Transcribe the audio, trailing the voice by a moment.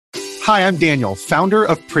Hi, I'm Daniel, founder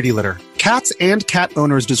of Pretty Litter. Cats and cat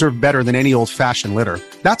owners deserve better than any old-fashioned litter.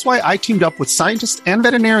 That's why I teamed up with scientists and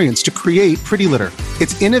veterinarians to create Pretty Litter.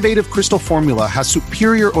 Its innovative crystal formula has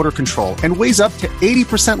superior odor control and weighs up to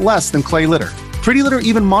 80% less than clay litter. Pretty Litter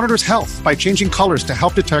even monitors health by changing colors to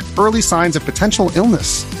help detect early signs of potential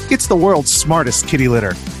illness. It's the world's smartest kitty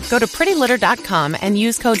litter. Go to prettylitter.com and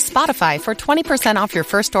use code SPOTIFY for 20% off your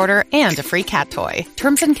first order and a free cat toy.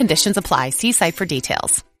 Terms and conditions apply. See site for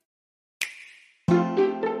details.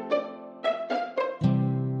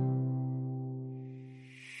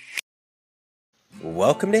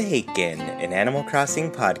 Welcome to Haken, an Animal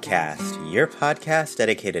Crossing podcast, your podcast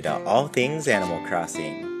dedicated to all things Animal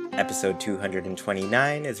Crossing. Episode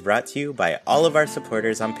 229 is brought to you by all of our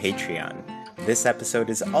supporters on Patreon. This episode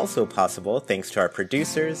is also possible thanks to our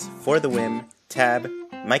producers, For the Whim, Tab,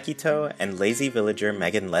 Mikey-To, and Lazy Villager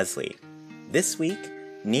Megan Leslie. This week,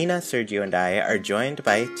 Nina, Sergio, and I are joined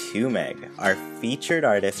by 2Meg, our featured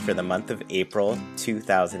artist for the month of April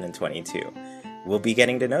 2022. We'll be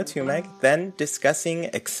getting to know 2Meg, then discussing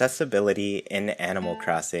accessibility in Animal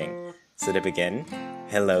Crossing. So to begin,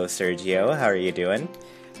 hello Sergio, how are you doing?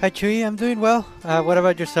 Hi Chewy, I'm doing well. What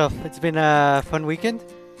about yourself? It's been a fun weekend?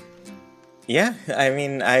 Yeah, I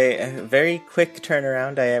mean, very quick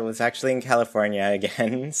turnaround. I was actually in California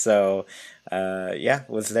again, so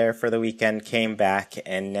was there for the weekend, came back,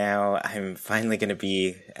 and now I'm finally going to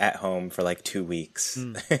be at home for like 2 weeks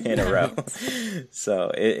in a row.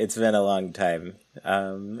 So it's been a long time.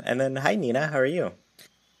 And then, hi Nina, how are you?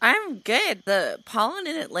 I'm good. The pollen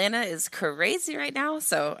in Atlanta is crazy right now,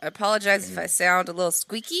 so I apologize if I sound a little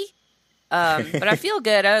squeaky. But I feel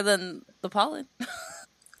good other than the pollen.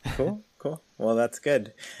 Cool. Well, that's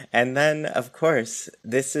good. And then, of course,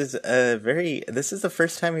 this is the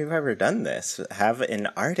first time we've ever done this. Have an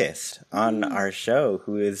artist on our show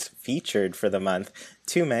who is featured for the month.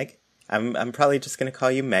 2Meg. I'm probably just going to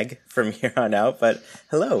call you Meg from here on out, but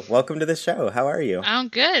hello, welcome to the show. How are you? I'm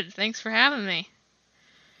good. Thanks for having me.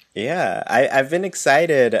 Yeah, I've been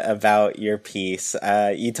excited about your piece.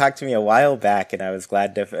 You talked to me a while back, and I was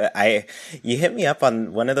glad to. You hit me up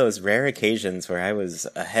on one of those rare occasions where I was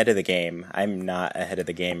ahead of the game. I'm not ahead of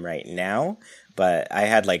the game right now, but I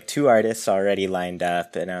had like 2 artists already lined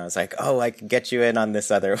up, and I was like, oh, I can get you in on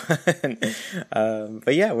this other one.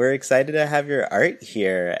 But yeah, we're excited to have your art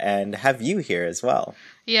here and have you here as well.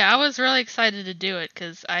 Yeah, I was really excited to do it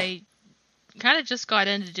because I kind of just got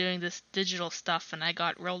into doing this digital stuff and I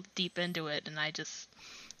got real deep into it, and I just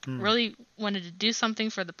really wanted to do something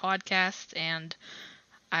for the podcast, and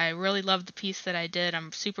I really loved the piece that I did.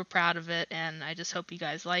 I'm super proud of it, and I just hope you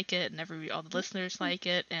guys like it and all the listeners like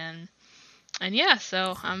it, and yeah,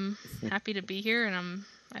 so I'm happy to be here, and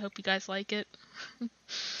I hope you guys like it.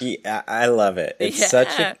 Yeah, I love it. It's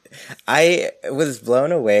I was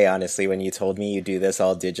blown away, honestly, when you told me you do this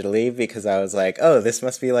all digitally, because I was like, oh, this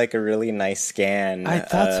must be like a really nice scan. I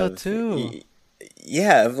thought so too.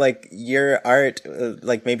 Yeah, of like your art,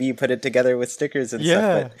 like maybe you put it together with stickers and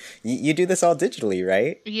stuff, but you do this all digitally,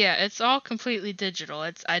 right? Yeah, it's all completely digital.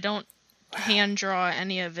 I don't hand draw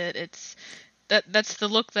any of it. That's the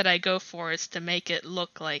look that I go for, is to make it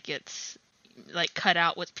look like it's like cut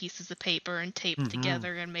out with pieces of paper and taped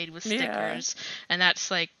together and made with stickers, and that's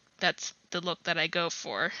the look that I go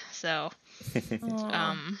for. So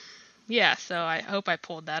so I hope I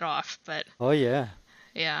pulled that off, but yeah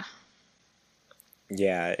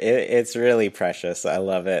it's really precious. I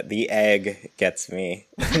love it. The egg gets me.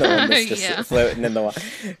 The one that's just floating in the water.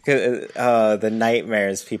 The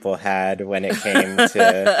nightmares people had when it came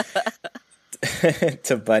to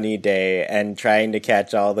to Bunny Day and trying to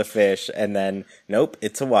catch all the fish, and then nope,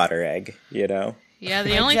 it's a water egg, you know? Yeah,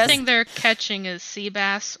 the only thing they're catching is sea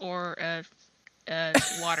bass or a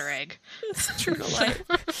water egg. It's true to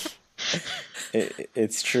life.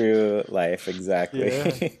 It's true life, exactly.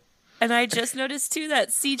 Yeah. And I just noticed too that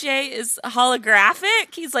CJ is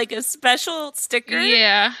holographic. He's like a special sticker.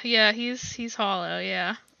 Yeah, he's hollow,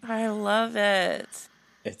 yeah. I love it.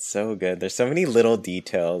 It's so good. There's so many little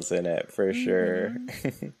details in it, for sure.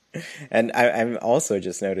 And I'm also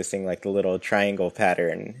just noticing like the little triangle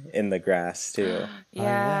pattern in the grass too.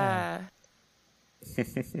 Yeah.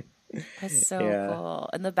 That's so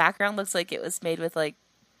cool. And the background looks like it was made with like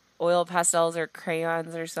oil pastels or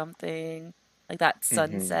crayons or something. Like that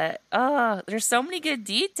sunset. Oh, there's so many good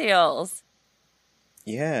details.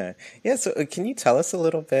 Yeah. So can you tell us a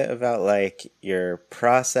little bit about like your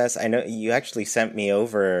process? I know you actually sent me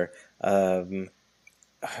over,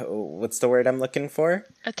 what's the word I'm looking for?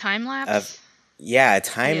 A time lapse? Yeah, a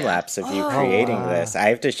time Yeah. lapse of you Oh, creating wow. this. I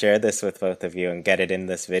have to share this with both of you and get it in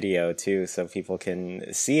this video too, so people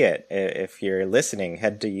can see it. If you're listening,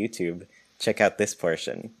 head to YouTube, check out this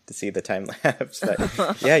portion to see the time lapse.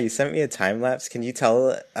 But yeah, you sent me a time lapse. Can you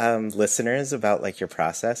tell listeners about like your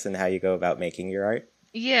process and how you go about making your art?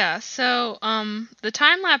 Yeah, so the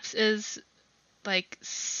time lapse is like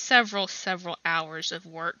several hours of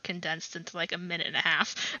work condensed into like a minute and a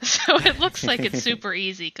half. So it looks like it's super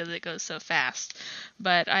easy because it goes so fast.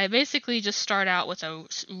 But I basically just start out with a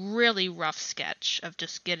really rough sketch of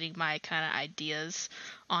just getting my kind of ideas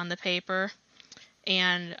on the paper.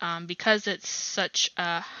 And because it's such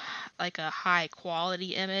a high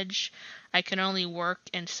quality image, I can only work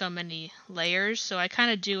in so many layers. So I kind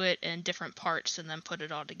of do it in different parts and then put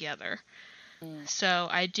it all together. So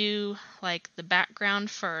I do like the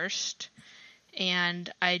background first, and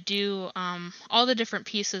I do all the different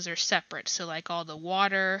pieces are separate. So like all the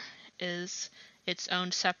water is its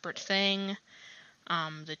own separate thing.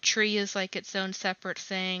 The tree is like its own separate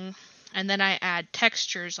thing. And then I add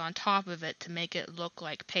textures on top of it to make it look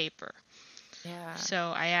like paper. yeah.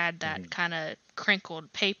 So I add that kind of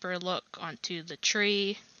crinkled paper look onto the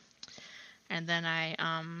tree. And then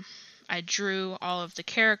I drew all of the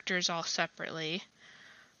characters all separately.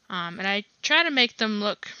 And I try to make them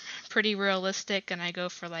look pretty realistic, and I go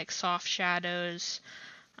for like soft shadows.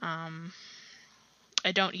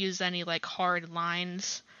 I don't use any like hard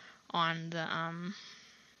lines on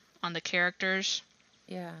the characters.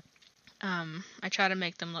 Yeah. I try to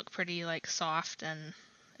make them look pretty like soft and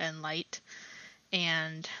light.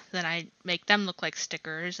 And then I make them look like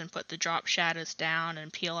stickers and put the drop shadows down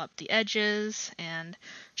and peel up the edges and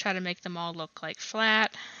try to make them all look like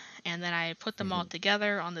flat. And then I put them all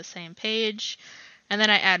together on the same page. And then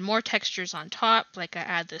I add more textures on top, like I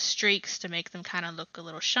add the streaks to make them kind of look a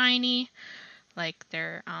little shiny, like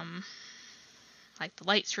they're like the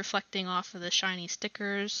light's reflecting off of the shiny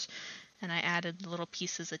stickers. And I added the little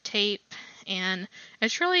pieces of tape. And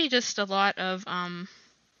it's really just a lot of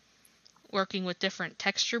working with different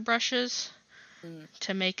texture brushes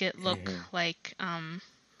to make it look like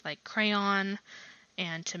crayon,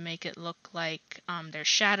 and to make it look like there's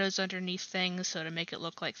shadows underneath things, so to make it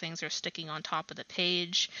look like things are sticking on top of the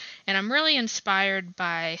page. And I'm really inspired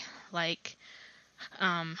by like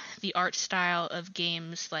the art style of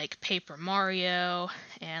games like Paper Mario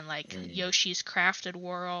and like Yoshi's Crafted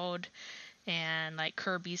World and like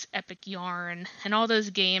Kirby's Epic Yarn and all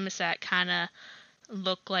those games that kind of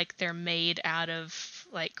look like they're made out of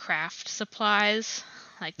like craft supplies,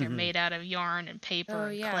 like they're made out of yarn and paper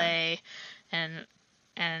and clay, and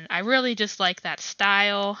I really just like that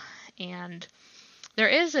style. And there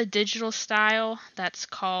is a digital style that's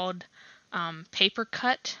called paper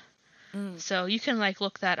cut, so you can like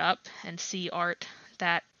look that up and see art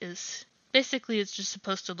that is basically, it's just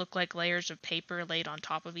supposed to look like layers of paper laid on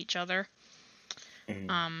top of each other.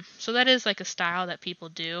 So that is like a style that people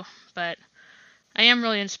do, but I am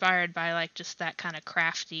really inspired by like just that kind of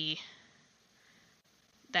crafty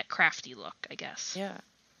look, I guess. Yeah.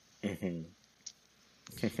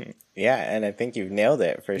 Yeah, and I think you've nailed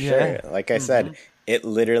it for sure. Like I said, it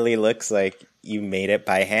literally looks like you made it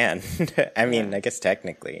by hand. I mean, I guess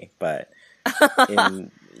technically, but you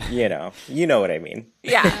know what I mean.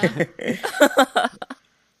 Yeah.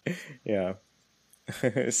 Yeah.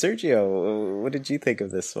 Sergio, what did you think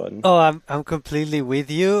of this one? Oh, I'm completely with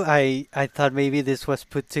you. I thought maybe this was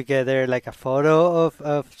put together like a photo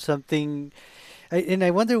of something, and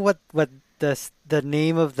I wonder what the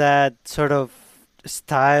name of that sort of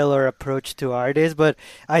style or approach to art is. But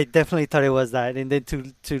I definitely thought it was that, and then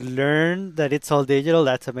to learn that it's all digital,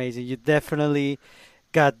 that's amazing. You definitely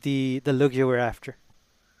got the look you were after.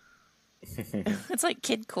 It's like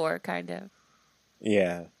kidcore, kind of.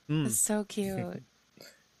 Yeah. It's so cute.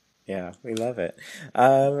 Yeah, we love it.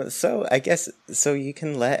 So I guess, so you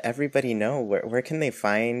can let everybody know, where can they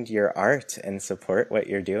find your art and support what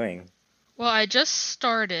you're doing? Well, I just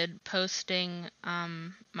started posting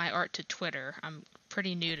my art to Twitter. I'm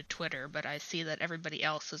pretty new to Twitter, but I see that everybody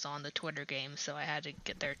else is on the Twitter game, so I had to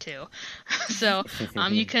get there too. So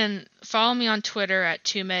you can follow me on Twitter at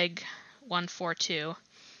 2meg142.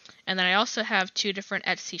 And then I also have 2 different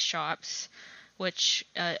Etsy shops, which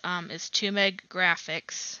is 2meg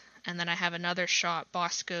Graphics, and then I have another shop,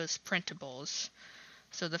 Bosco's Printables.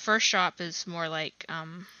 So the first shop is more like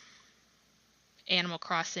Animal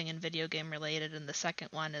Crossing and video game related, and the second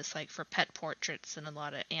one is like for pet portraits and a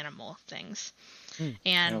lot of animal things.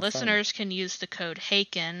 And listeners can use the code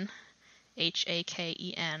HAKEN,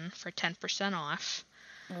 HAKEN, for 10% off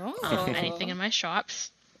anything in my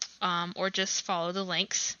shops, or just follow the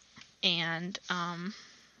links. And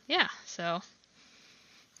yeah, so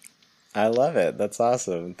I love it. That's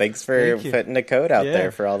awesome. Thanks for Thank you. putting a code out Yeah.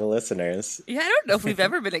 there for all the listeners. Yeah, I don't know if we've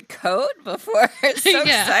ever been in code before. It's so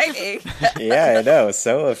Yeah. exciting. Yeah, I know.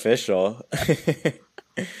 So official.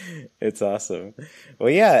 It's awesome. Well,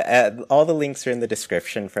 yeah, all the links are in the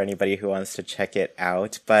description for anybody who wants to check it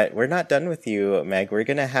out. But we're not done with you, Meg. We're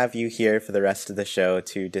going to have you here for the rest of the show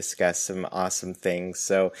to discuss some awesome things.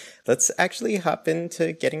 So let's actually hop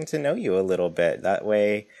into getting to know you a little bit. That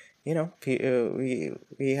way, you know,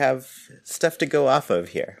 we have stuff to go off of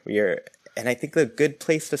here. And I think the good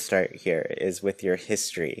place to start here is with your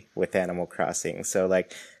history with Animal Crossing. So,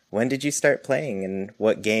 like, when did you start playing, and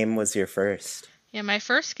what game was your first? Yeah, my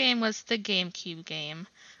first game was the GameCube game.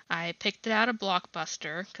 I picked it out of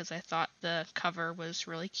Blockbuster because I thought the cover was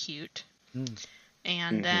really cute.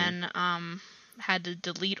 And then had to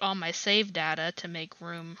delete all my save data to make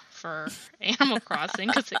room for Animal Crossing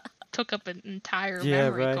because it took up an entire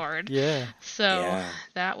memory card. Yeah. So Yeah.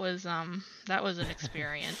 that was an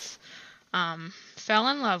experience. Fell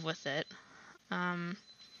in love with it.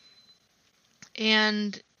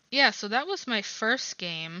 And yeah, so that was my first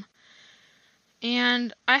game.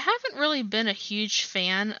 And I haven't really been a huge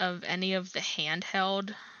fan of any of the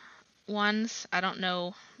handheld ones. I don't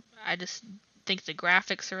know. I just think the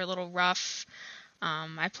graphics are a little rough.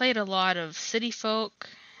 I played a lot of City Folk,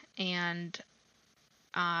 and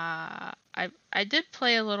I did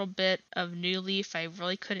play a little bit of New Leaf. I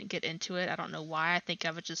really couldn't get into it. I don't know why. I think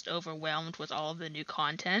I was just overwhelmed with all of the new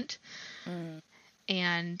content.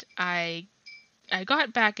 And I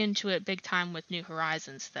got back into it big time with New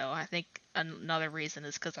Horizons, though. I think another reason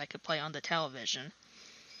is because I could play on the television.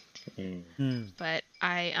 But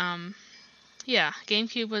yeah,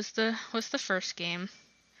 GameCube was the first game.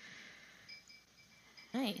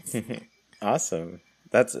 Nice. Awesome.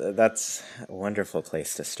 That's a wonderful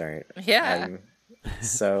place to start. Yeah.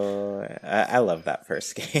 So I love that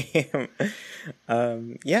first game.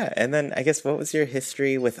 Yeah, and then I guess what was your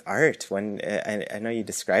history with art? When I know you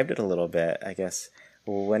described it a little bit. I guess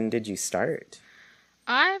when did you start?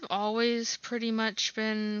 I've always pretty much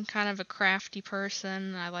been kind of a crafty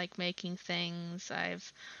person. I like making things.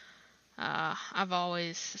 I've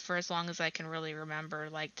always, for as long as I can really remember,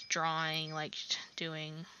 liked drawing, liked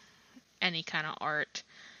doing any kind of art.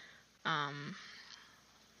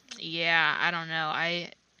 Yeah, I don't know.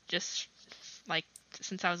 I just, like,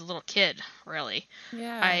 since I was a little kid, really.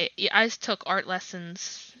 Yeah. I took art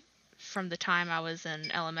lessons from the time I was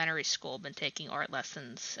in elementary school, been taking art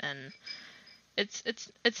lessons, and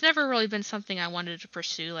it's never really been something I wanted to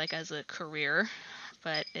pursue, like, as a career,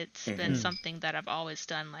 but it's been something that I've always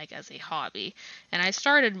done, like, as a hobby. And I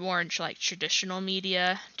started more in, like, traditional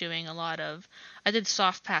media, doing I did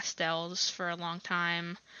soft pastels for a long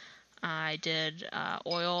time. I did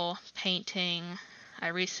oil painting. I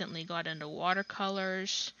recently got into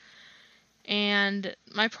watercolors. And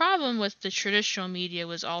my problem with the traditional media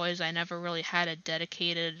was always I never really had a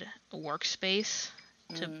dedicated workspace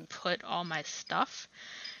to put all my stuff.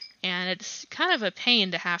 And it's kind of a pain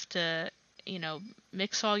to have to,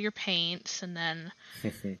 mix all your paints and then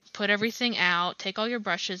put everything out, take all your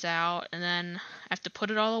brushes out, and then have to put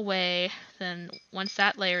it all away. Then once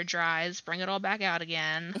that layer dries, bring it all back out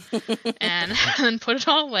again, and then put it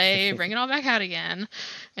all away, bring it all back out again.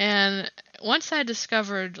 And once I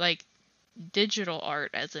discovered, like, digital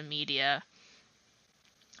art as a media,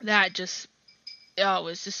 that just, it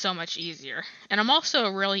was just so much easier. And I'm also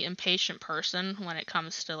a really impatient person when it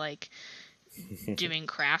comes to, like, doing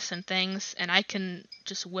crafts and things, and I can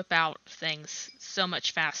just whip out things so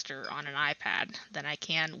much faster on an iPad than I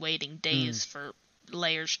can waiting days for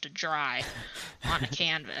layers to dry on a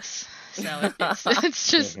canvas. So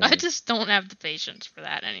it's just, I just don't have the patience for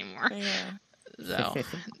that anymore. Yeah. So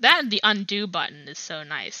that and the undo button is so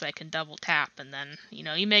nice. I can double tap, and then,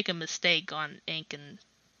 you make a mistake on ink and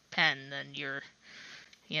pen, then you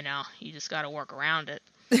just got to work around it.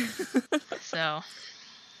 So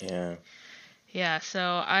yeah, so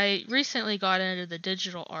I recently got into the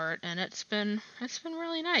digital art, and it's been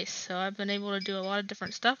really nice. So I've been able to do a lot of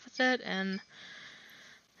different stuff with it, and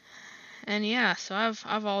yeah, so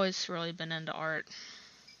I've always really been into art.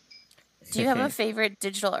 Do you have a favorite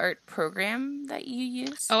digital art program that you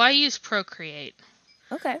use? Oh, I use Procreate.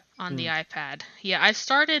 Okay. On the iPad. Yeah, I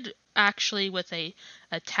started actually with a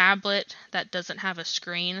tablet that doesn't have a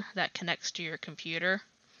screen that connects to your computer.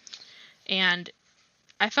 And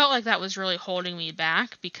I felt like that was really holding me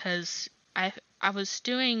back because I was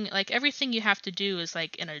doing, like, everything you have to do is,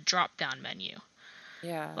 like, in a drop-down menu.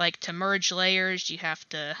 Yeah. Like, to merge layers, you have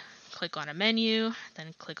to click on a menu,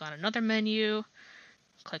 then click on another menu,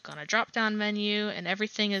 click on a drop down menu, and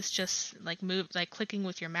everything is just like clicking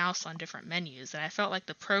with your mouse on different menus. And I felt like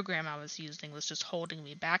the program I was using was just holding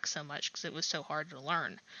me back so much because it was so hard to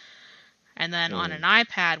learn. And then on an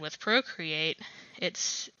iPad with Procreate, and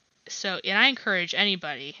I encourage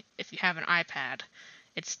anybody, if you have an iPad,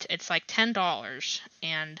 it's like $10,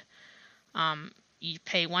 and you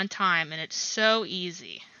pay one time, and it's so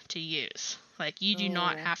easy to use. Like, you do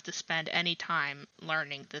not have to spend any time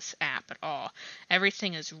learning this app at all.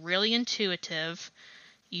 Everything is really intuitive.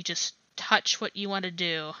 You just touch what you want to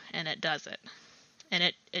do, and it does it. And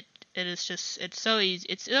it is just, it's so easy.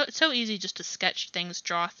 It's so easy just to sketch things,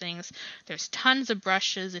 draw things. There's tons of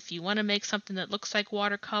brushes. If you want to make something that looks like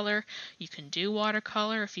watercolor, you can do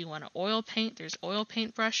watercolor. If you want to oil paint, there's oil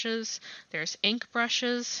paint brushes. There's ink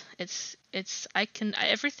brushes.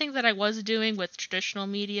 Everything that I was doing with traditional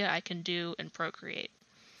media, I can do in Procreate.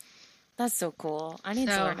 That's so cool. I need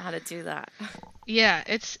to learn how to do that. Yeah,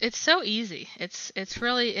 it's so easy. It's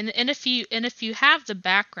really, and if you have the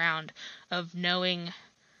background of knowing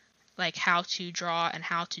like how to draw and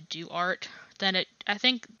how to do art, then I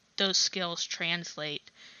think those skills translate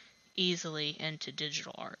easily into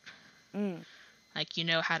digital art. Like, you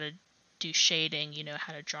know how to do shading, you know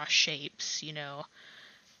how to draw shapes, you know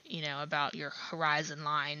about your horizon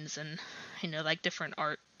lines, and like different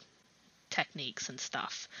art techniques and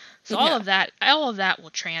stuff. So all of that will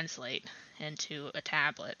translate into a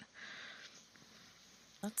tablet.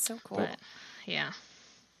 That's so cool. But, yeah.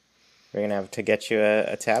 We're gonna have to get you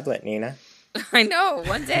a tablet, Nina. I know,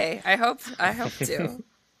 one day. I hope to.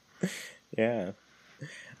 Yeah.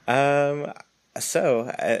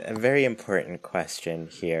 So a very important question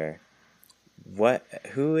here.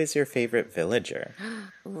 Who is your favorite villager?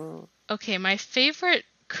 Okay, my favorite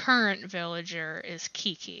current villager is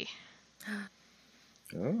Kiki.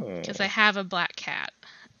 Because I have a black cat,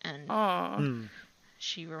 and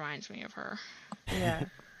she reminds me of her. Yeah.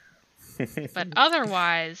 But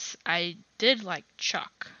otherwise, I did like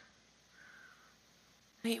Chuck.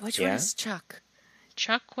 Wait, which one is Chuck?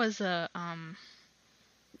 Chuck was a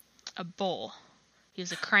bull. He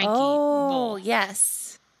was a cranky bull. Oh,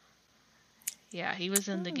 yes. Yeah, he was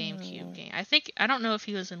in the GameCube game. I don't know if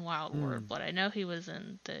he was in Wild World, but I know he was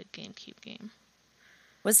in the GameCube game.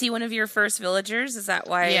 Was he one of your first villagers? Is that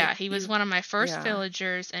why? Yeah, he was one of my first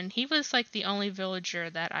villagers, and he was like the only villager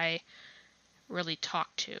that I really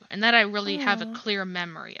talked to, and that I really have a clear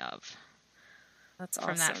memory of. That's awesome.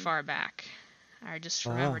 From that far back. I just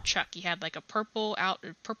remember Chuck. He had like a purple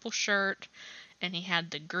shirt, and he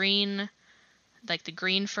had the green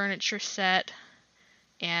furniture set,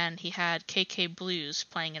 and he had KK Blues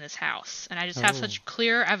playing in his house. And I just have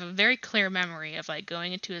I have a very clear memory of like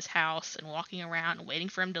going into his house and walking around and waiting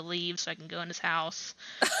for him to leave so I can go in his house.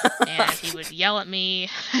 And he would yell at me,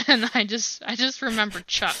 and I just remember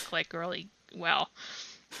Chuck like really well.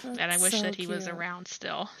 And I wish that he was around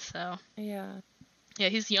still. So yeah,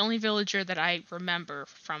 he's the only villager that I remember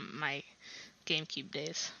from my GameCube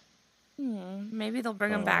days. Maybe they'll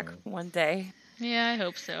bring him back one day. Yeah, I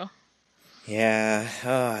hope so. Yeah,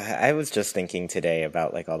 I was just thinking today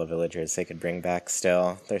about like all the villagers they could bring back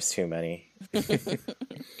still. There's too many.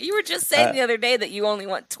 You were just saying the other day that you only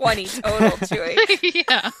want 20 total, Chewy.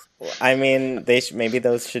 Yeah. I mean, maybe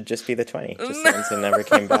those should just be the 20. Just the ones that never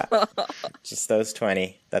came back. Just those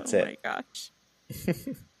 20. That's it. Oh my gosh.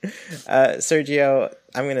 Sergio,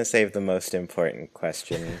 I'm going to save the most important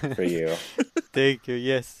question for you. Thank you,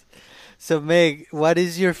 yes. So, Meg, what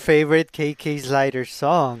is your favorite KK Slider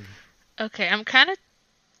song? Okay, I'm kind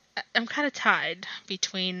of tied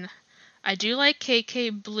between. I do like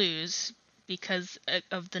KK Blues because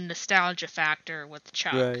of the nostalgia factor with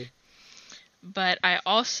Chuck. Right. But I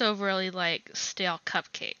also really like Stale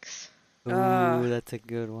Cupcakes. Ooh, that's a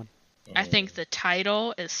good one. I think the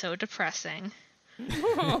title is so depressing.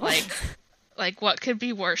 like what could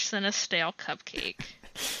be worse than a stale cupcake?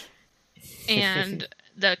 And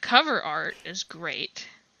the cover art is great.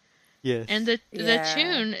 Yes. And the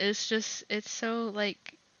tune is just, it's so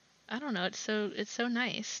like, I don't know, it's so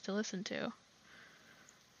nice to listen to.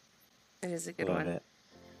 It is a good Love one. it.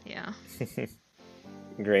 Yeah.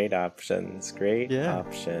 Great options.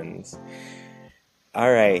 Options.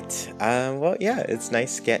 All right. Well, yeah, it's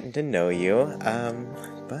nice getting to know you.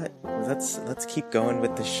 But let's keep going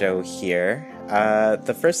with the show here.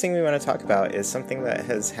 The first thing we want to talk about is something that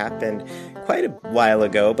has happened quite a while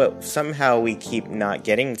ago, but somehow we keep not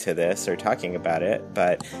getting to this or talking about it.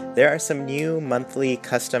 But there are some new monthly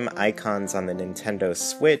custom icons on the Nintendo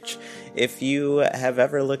Switch. If you have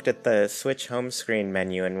ever looked at the Switch home screen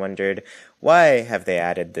menu and wondered, why have they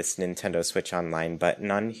added this Nintendo Switch Online button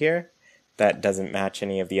on here? that doesn't match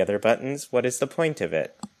any of the other buttons, what is the point of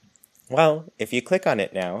it? Well, if you click on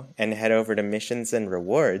it now and head over to missions and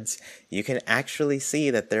rewards, you can actually see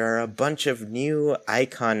that there are a bunch of new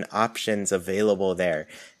icon options available there.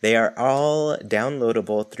 They are all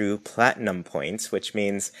downloadable through Platinum points, which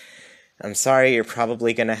means, I'm sorry, you're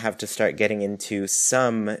probably going to have to start getting into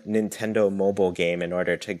some Nintendo mobile game in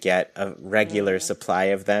order to get a regular supply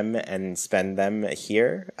of them and spend them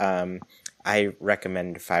here. I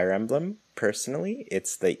recommend Fire Emblem, personally.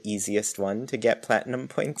 It's the easiest one to get Platinum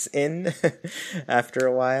points in after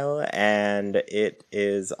a while, and it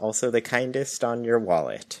is also the kindest on your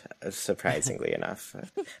wallet, surprisingly enough.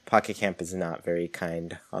 Pocket Camp is not very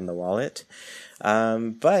kind on the wallet.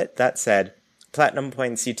 But that said, Platinum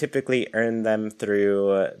points, you typically earn them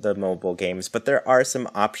through the mobile games, but there are some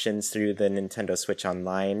options through the Nintendo Switch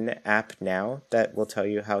Online app now that will tell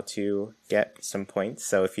you how to get some points.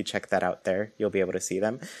 So if you check that out there, you'll be able to see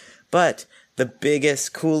them. But the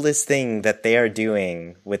biggest, coolest thing that they are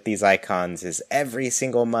doing with these icons is every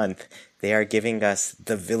single month they are giving us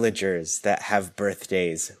the villagers that have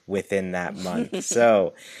birthdays within that month.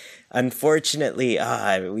 So unfortunately,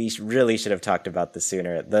 we really should have talked about this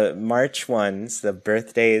sooner. The March ones, the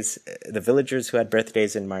birthdays, the villagers who had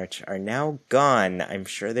birthdays in March are now gone. I'm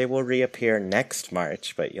sure they will reappear next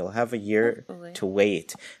March, but you'll have a year to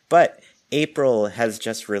wait. But April has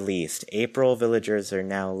just released. April villagers are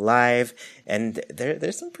now live, and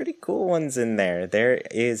there's some pretty cool ones in there. There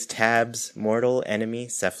is Tab's mortal enemy,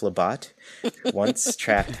 Cephalobot, once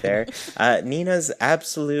trapped there. Nina's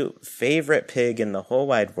absolute favorite pig in the whole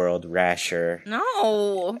wide world, Rasher.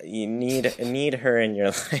 No! You need her in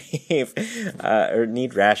your life, or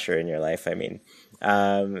need Rasher in your life, I mean.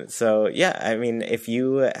 So yeah, I mean, if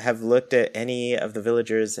you have looked at any of the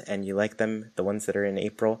villagers and you like them, the ones that are in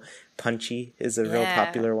April, Punchy is a real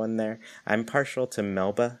popular one there. I'm partial to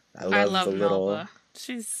Melba. I love the little Melba.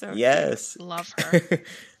 She's so Cute. Love her.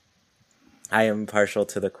 I am partial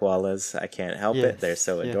to the koalas. I can't help it. They're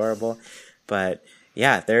so adorable. But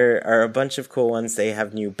yeah, there are a bunch of cool ones. They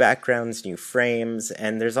have new backgrounds, new frames,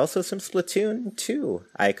 and there's also some Splatoon 2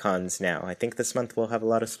 icons now. I think this month we'll have a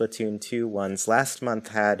lot of Splatoon 2 ones. Last month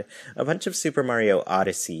had a bunch of Super Mario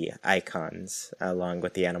Odyssey icons along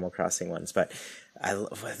with the Animal Crossing ones. But I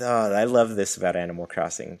love this about Animal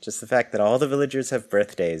Crossing. Just the fact that all the villagers have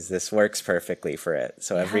birthdays. This works perfectly for it.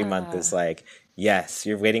 So every month is like, yes,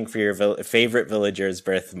 you're waiting for your favorite villager's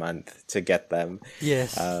birth month to get them.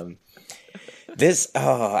 Yes. I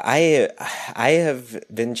have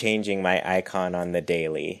been changing my icon on the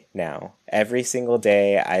daily now. Every single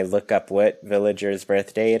day I look up what villager's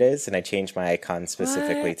birthday it is, and I change my icon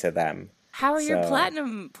specifically to them. How are your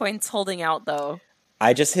platinum points holding out, though?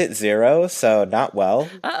 I just hit 0, so not well.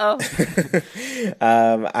 I've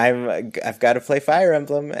got to play Fire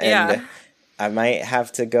Emblem, and I might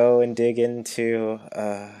have to go and dig into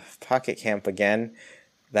Pocket Camp again.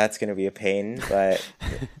 That's going to be a pain, but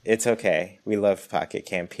it's okay. We love Pocket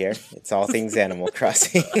Camp here. It's all things Animal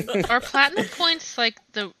Crossing. Are platinum points like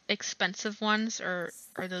the expensive ones, or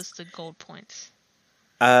are those the gold points?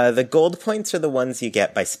 The gold points are the ones you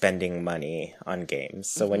get by spending money on games.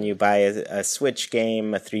 So when you buy a Switch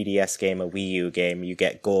game, a 3DS game, a Wii U game, you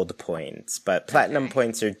get gold points. But platinum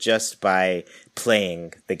points are just by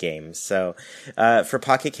playing the games. So for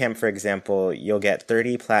Pocket Camp, for example, you'll get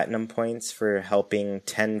 30 platinum points for helping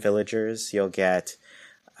 10 villagers. You'll get,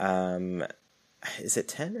 is it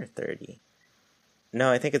 10 or 30?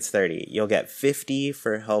 No, I think it's 30. You'll get 50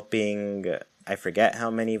 for helping, I forget how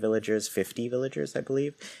many villagers, 50 villagers, I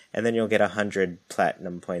believe. And then you'll get 100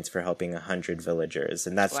 platinum points for helping 100 villagers.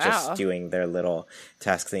 And that's just doing their little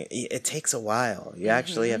task thing. It takes a while. You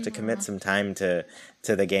actually have to commit some time to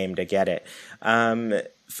the game to get it.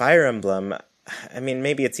 Fire Emblem, I mean,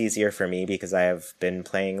 maybe it's easier for me because I have been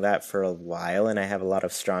playing that for a while and I have a lot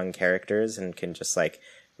of strong characters and can just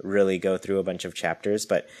really go through a bunch of chapters.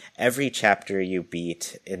 But every chapter you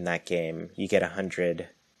beat in that game, you get 100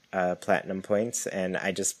 platinum points, and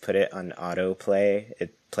I just put it on autoplay.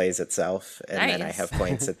 It plays itself, and then I have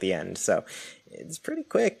points at the end. So it's pretty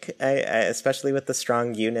quick, I especially with the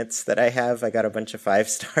strong units that I have. I got a bunch of 5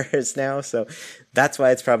 stars now, so that's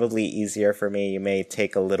why it's probably easier for me. You may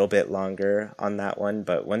take a little bit longer on that one,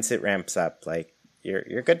 but once it ramps up,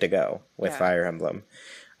 you're good to go with Fire Emblem.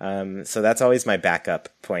 So that's always my backup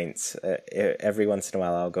points. Every once in a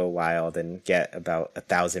while I'll go wild and get about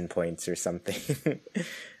 1,000 points or something.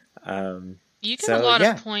 You get a lot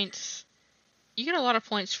of points. You get a lot of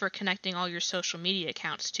points for connecting all your social media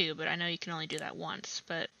accounts too, but I know you can only do that once.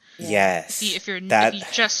 But yes, if you're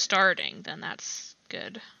just starting, then that's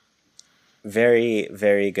good. Very,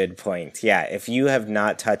 very good point. Yeah, if you have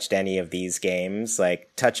not touched any of these games,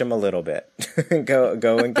 like, touch them a little bit.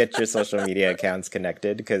 Go and get your social media accounts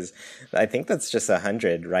connected, because I think that's just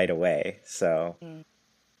 100 right away. So,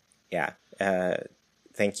 yeah,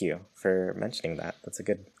 thank you for mentioning that. That's a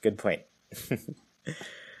good point.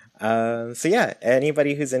 So yeah,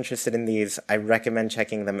 anybody who's interested in these, I recommend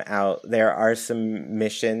checking them out. There are some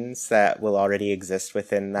missions that will already exist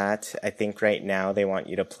within that. I think right now they want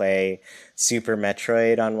you to play Super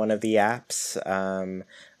Metroid on one of the apps.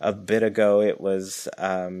 A bit ago it was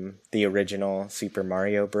the original Super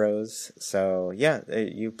Mario Bros. So yeah,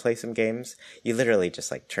 you play some games. You literally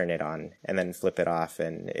just like turn it on and then flip it off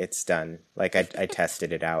and it's done. Like I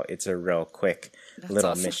tested it out. It's a real quick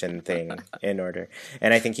little awesome. mission thing in order.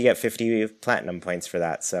 And I think you get 50 platinum points for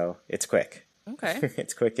that. So it's quick. Okay.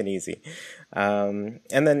 It's quick and easy. And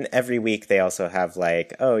then every week they also have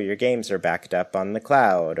like, oh, your games are backed up on the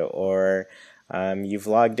cloud, or you've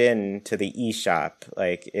logged in to the eShop.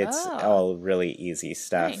 Like, it's all really easy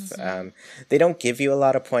stuff. Nice. They don't give you a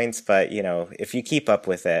lot of points, but, you know, if you keep up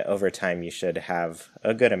with it over time, you should have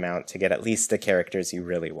a good amount to get at least the characters you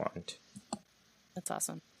really want. That's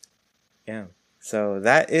awesome. Yeah. So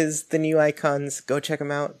that is the new icons. Go check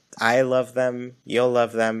them out. I love them. You'll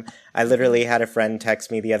love them. I literally had a friend text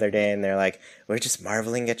me the other day and they're like, we're just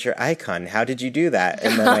marveling at your icon. How did you do that?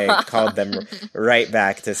 And then I called them right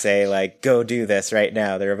back to say, like, go do this right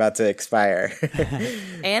now. They're about to expire.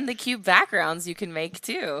 And the cute backgrounds you can make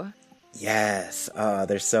too. Yes. Oh,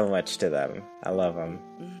 there's so much to them. I love them.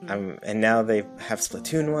 And now they have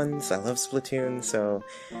Splatoon ones. I love Splatoon, so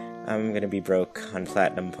I'm going to be broke on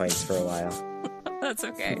platinum points for a while. That's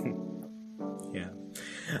okay. Yeah.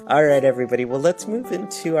 All right, everybody. Well, let's move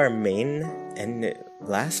into our main and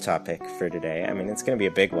last topic for today. I mean, it's going to be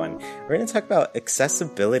a big one. We're going to talk about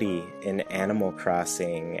accessibility in Animal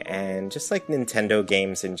Crossing and just like Nintendo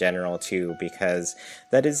games in general, too, because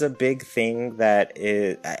that is a big thing that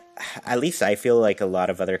is, at least I feel like a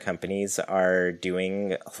lot of other companies are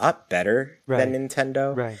doing a lot better than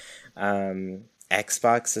Nintendo. Right.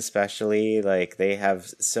 Xbox especially, like, they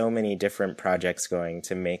have so many different projects going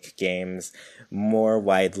to make games more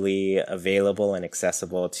widely available and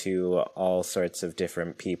accessible to all sorts of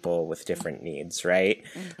different people with different needs, right?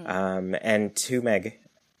 And to Meg,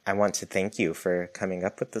 I want to thank you for coming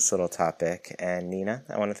up with this little topic. And Nina,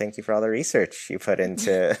 I want to thank you for all the research you put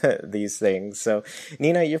into these things. So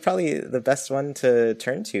Nina, you're probably the best one to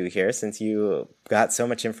turn to here since you got so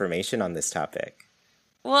much information on this topic.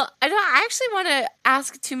 Well, I actually want to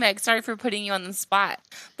ask too, Meg. Sorry for putting you on the spot,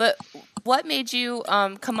 but what made you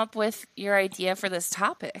come up with your idea for this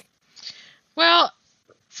topic? Well,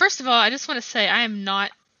 first of all, I just want to say I am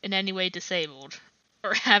not in any way disabled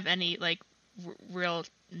or have any like real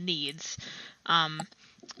needs.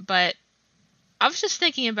 But I was just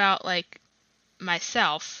thinking about like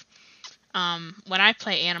myself when I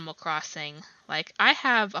play Animal Crossing. Like, I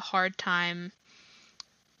have a hard time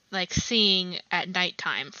like seeing at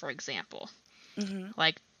nighttime, for example,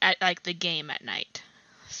 like at like the game at night.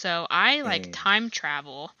 So I like time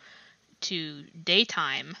travel to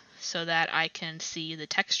daytime so that I can see the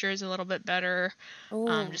textures a little bit better,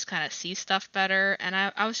 just kind of see stuff better. And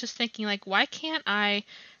I was just thinking, like, why can't I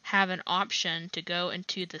have an option to go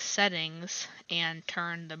into the settings and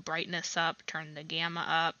turn the brightness up, turn the gamma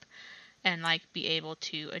up, and like be able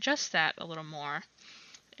to adjust that a little more?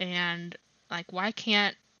 And like, why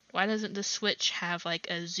doesn't the Switch have like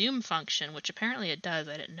a zoom function, which apparently it does?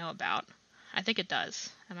 I didn't know about. I think it does.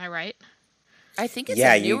 Am I right? I think it's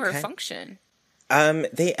a newer function.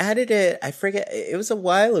 They added it, I forget, it was a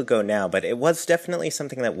while ago now, but it was definitely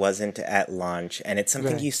something that wasn't at launch, and it's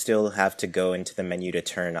something you still have to go into the menu to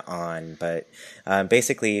turn on, but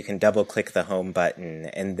basically you can double click the home button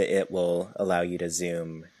and it will allow you to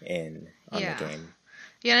zoom in on the game.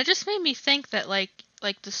 Yeah, and it just made me think that like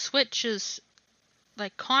the Switch's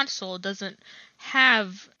like console doesn't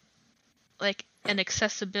have like an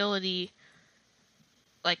accessibility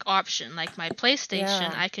like option. Like my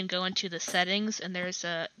PlayStation, I can go into the settings and there's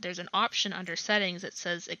an option under settings that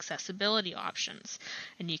says accessibility options,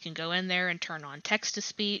 and you can go in there and turn on text to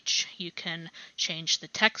speech. You can change the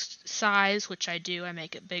text size, which I do. I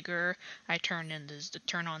make it bigger. I turn on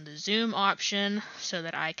the zoom option so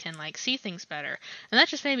that I can like see things better. And that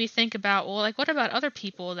just made me think about, well, like, what about other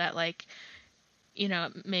people that like, you know,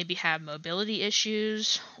 maybe have mobility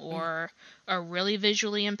issues or are really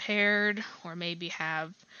visually impaired, or maybe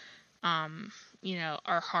have, you know,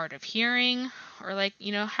 are hard of hearing, or like,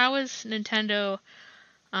 you know, how is Nintendo,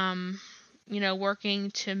 you know,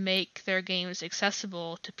 working to make their games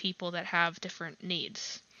accessible to people that have different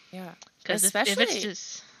needs? Yeah. Because if it's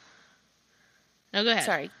just... No, go ahead.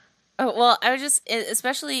 Sorry. Oh, well, I was just,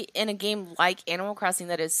 especially in a game like Animal Crossing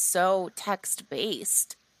that is so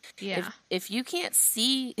text-based, Yeah. if you can't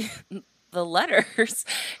see the letters,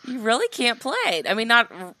 you really can't play. I mean,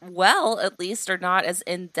 not well, at least, or not as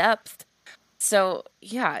in-depth. So,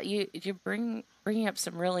 yeah, you're bringing up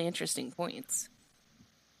some really interesting points.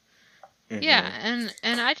 Mm-hmm. Yeah,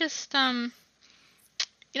 and I just I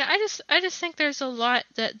just think there's a lot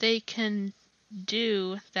that they can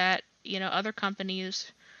do that, other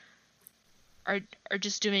companies are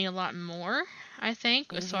just doing a lot more, I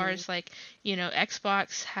think, as far as like,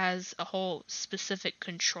 Xbox has a whole specific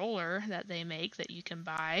controller that they make that you can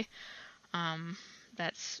buy.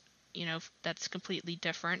 That's that's completely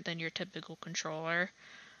different than your typical controller.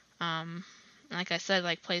 Like I said,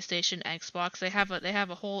 like PlayStation, Xbox, they have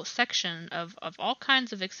a whole section of all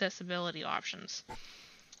kinds of accessibility options.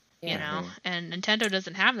 Yeah. And Nintendo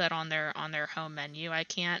doesn't have that on their home menu. I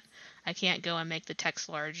can't go and make the text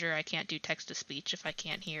larger. I can't do text to speech if I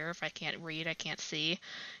can't hear, if I can't read, I can't see.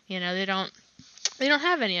 They don't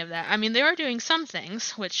have any of that. I mean, they are doing some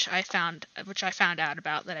things which I found out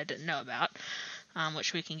about that I didn't know about,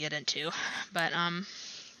 which we can get into. But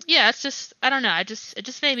yeah, it's just, I don't know. It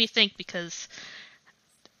just made me think, because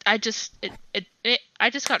I just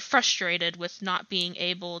got frustrated with not being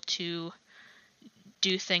able to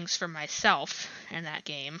do things for myself in that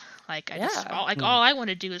game. Like all I want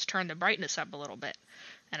to do is turn the brightness up a little bit,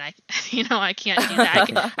 and I I can't do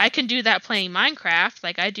that. I can do that playing Minecraft.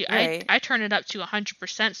 Like I do, right. I turn it up to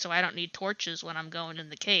 100% so I don't need torches when I'm going in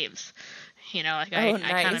the caves. Like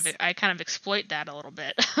nice. I kind of exploit that a little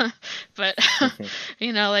bit, but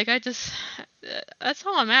like that's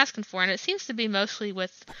all I'm asking for, and it seems to be mostly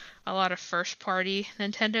with a lot of first-party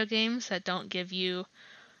Nintendo games that don't give you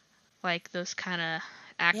like those kind of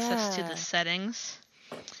access to the settings,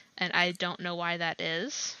 and I don't know why that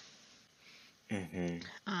is. I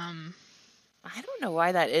don't know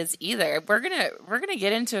why that is either. We're gonna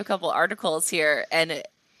get into a couple articles here, and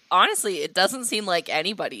honestly, it doesn't seem like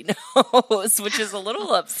anybody knows, which is a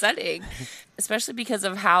little upsetting, especially because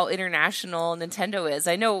of how international Nintendo is.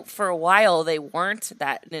 I know for a while they weren't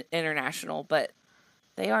that international, but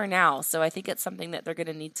they are now. So I think it's something that they're going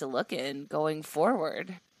to need to look in going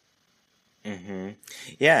forward.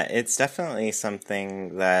 Yeah, it's definitely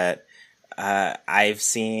something that I've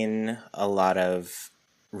seen a lot of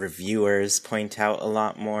reviewers point out a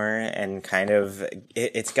lot more, and kind of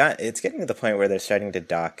it's getting to the point where they're starting to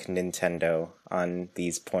dock Nintendo on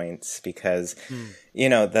these points, because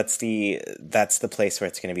that's the place where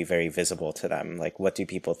it's going to be very visible to them. Like, what do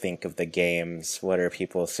people think of the games? What are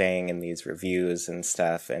people saying in these reviews and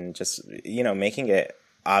stuff? And just making it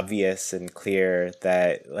obvious and clear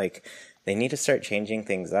that like they need to start changing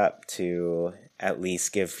things up to at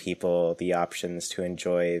least give people the options to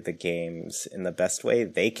enjoy the games in the best way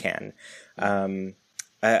they can. I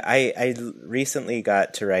recently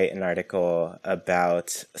got to write an article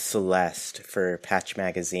about Celeste for Patch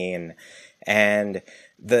Magazine, and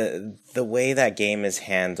the way that game is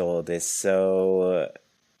handled is so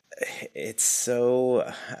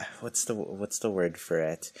what's the word for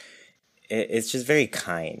it? It's just very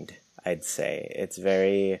kind, I'd say. It's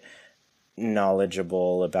very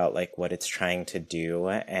knowledgeable about like what it's trying to do,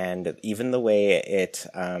 and even the way it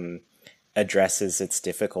addresses its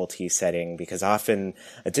difficulty setting, because often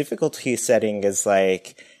a difficulty setting is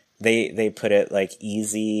like they put it like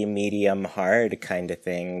easy, medium, hard kind of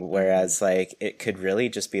thing, whereas like it could really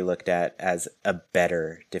just be looked at as a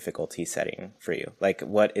better difficulty setting for you. Like,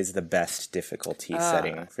 what is the best difficulty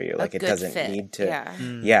setting for you? Like, it doesn't need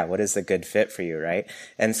to what is the good fit for you, right?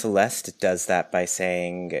 And Celeste does that by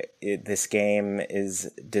saying this game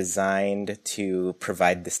is designed to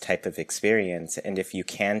provide this type of experience, and if you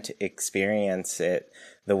can't experience it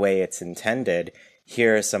the way it's intended,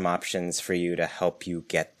 here are some options for you to help you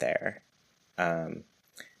get there.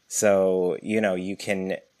 So, you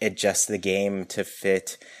can adjust the game to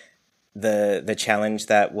fit the challenge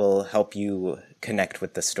that will help you connect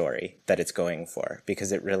with the story that it's going for,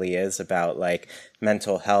 because it really is about like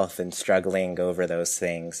mental health and struggling over those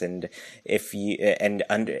things. And if you, and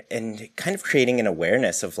kind of creating an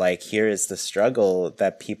awareness of like, here is the struggle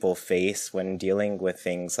that people face when dealing with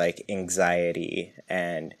things like anxiety,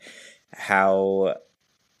 and how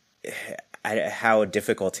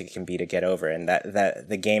difficult it can be to get over, and that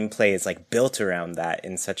the gameplay is like built around that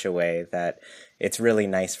in such a way that it's really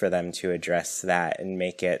nice for them to address that and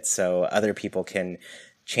make it so other people can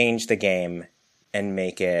change the game and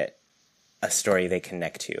make it a story they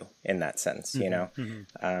connect to in that sense,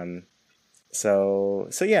 So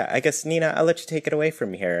yeah, I guess Nina, I'll let you take it away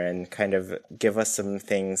from here and kind of give us some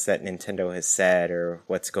things that Nintendo has said or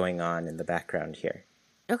what's going on in the background here.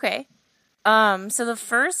 Okay. So the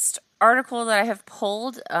first article that I have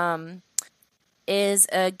pulled is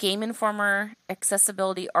a Game Informer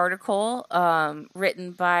accessibility article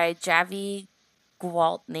written by Javi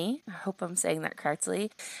Gwaltney. I hope I'm saying that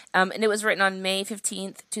correctly. And it was written on May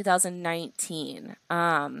 15th, 2019.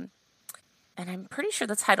 And I'm pretty sure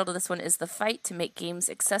the title of this one is The Fight to Make Games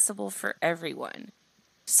Accessible for Everyone.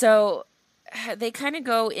 So they kind of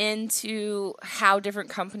go into how different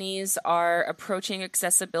companies are approaching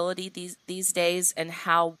accessibility these days and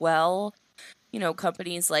how well,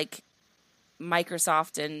 companies like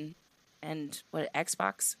Microsoft and what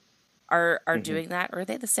Xbox are doing that. Or are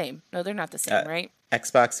they the same? No, they're not the same, right?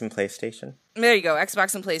 Xbox and PlayStation. There you go.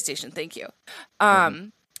 Xbox and PlayStation. Thank you.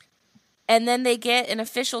 And then they get an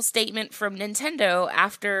official statement from Nintendo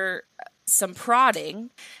after some prodding.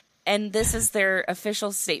 And this is their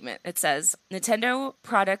official statement. It says, Nintendo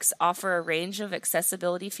products offer a range of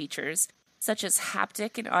accessibility features, such as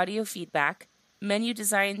haptic and audio feedback, menu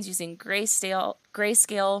designs using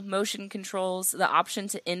grayscale motion controls, the option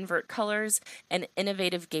to invert colors, and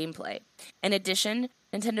innovative gameplay. In addition,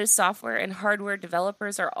 Nintendo's software and hardware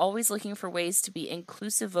developers are always looking for ways to be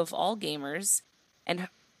inclusive of all gamers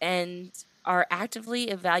and are actively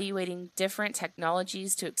evaluating different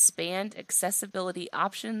technologies to expand accessibility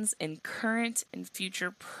options in current and future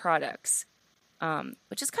products,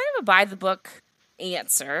 which is kind of a by-the-book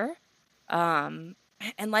answer. And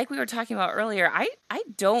like we were talking about earlier, I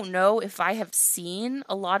don't know if I have seen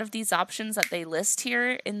a lot of these options that they list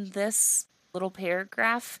here in this little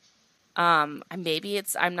paragraph. Maybe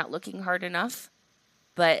I'm not looking hard enough,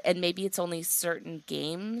 and maybe it's only certain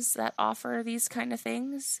games that offer these kind of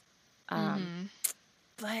things.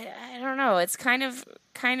 But I don't know. It's kind of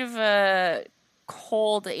a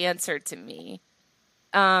cold answer to me.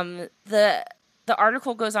 The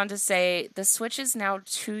article goes on to say the Switch is now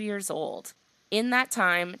 2 years old. In that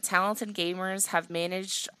time, talented gamers have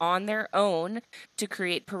managed on their own to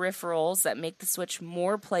create peripherals that make the Switch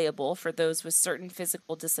more playable for those with certain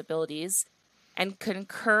physical disabilities, and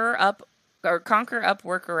conquer up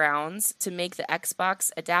workarounds to make the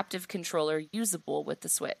Xbox adaptive controller usable with the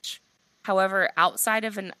Switch. However, outside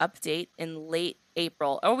of an update in late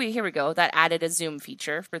April, here we go, that added a zoom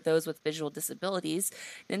feature for those with visual disabilities,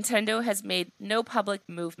 Nintendo has made no public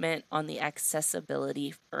movement on the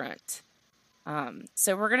accessibility front.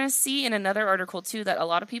 So we're going to see in another article, too, that a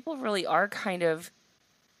lot of people really are kind of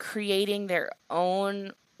creating their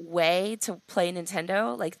own way to play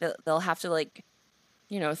Nintendo. Like, they'll have to,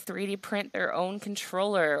 3D print their own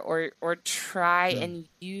controller or try and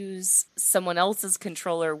use someone else's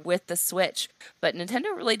controller with the Switch. But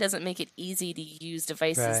Nintendo really doesn't make it easy to use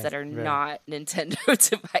devices that are not Nintendo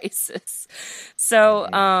devices. So,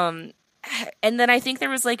 and then I think there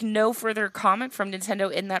was no further comment from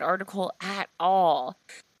Nintendo in that article at all.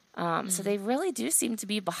 So they really do seem to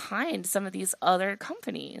be behind some of these other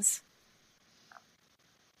companies.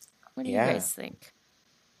 What do you guys think?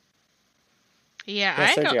 Yeah,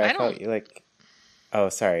 Sergio, I don't. thought you Oh,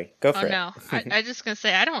 sorry. Go for it. Oh no, I just gonna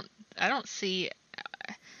say I don't see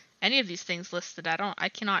any of these things listed. I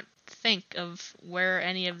cannot think of where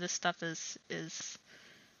any of this stuff is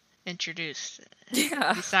introduced.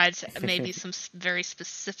 Yeah. Besides maybe some very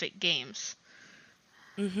specific games.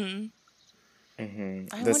 The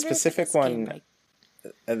specific one.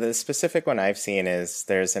 The specific one I've seen is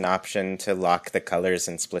there's an option to lock the colors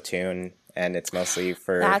in Splatoon, and it's mostly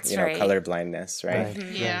for color blindness, right?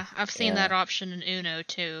 Yeah, I've seen that option in Uno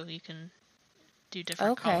too. You can do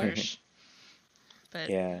different colors. But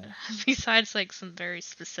besides some very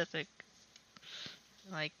specific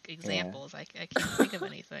examples, I can't think of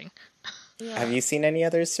anything. Yeah. Have you seen any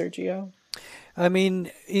others, Sergio? I mean,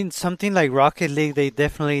 in something like Rocket League, they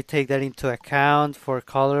definitely take that into account for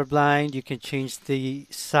colorblind. You can change the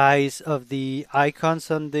size of the icons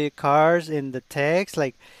on the cars and the text.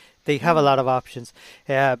 They have a lot of options.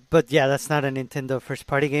 But that's not a Nintendo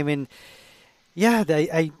first-party game. And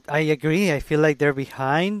I agree. I feel like they're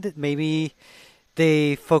behind. Maybe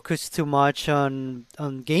they focus too much on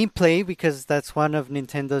gameplay because that's one of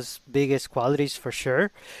Nintendo's biggest qualities for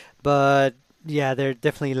sure. But they're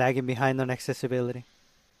definitely lagging behind on accessibility.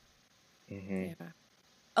 Yeah.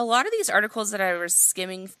 A lot of these articles that I was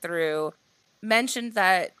skimming through mentioned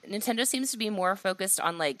that Nintendo seems to be more focused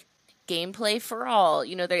on gameplay for all.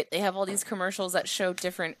 You know, they have all these commercials that show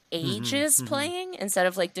different ages playing instead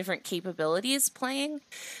of like different capabilities playing.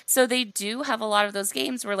 So they do have a lot of those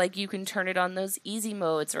games where like you can turn it on those easy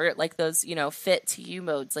modes or like those, you know, fit to you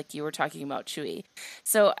modes like you were talking about, Chewy.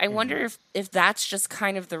 So I wonder if that's just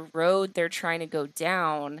kind of the road they're trying to go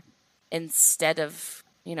down instead of,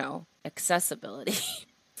 you know, accessibility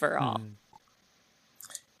for all.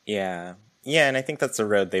 Yeah. Yeah, and I think that's a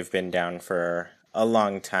road they've been down for a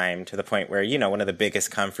long time, to the point where, you know, one of the biggest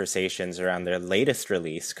conversations around their latest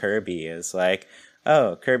release, Kirby, is like,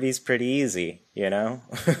 oh, Kirby's pretty easy, you know?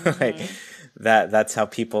 Like, that's how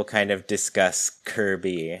people kind of discuss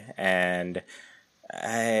Kirby. And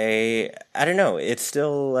I don't know, it's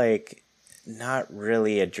still, like, not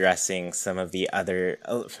really addressing some of the other,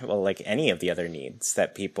 well, like, any of the other needs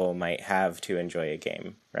that people might have to enjoy a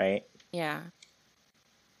game, right? Yeah.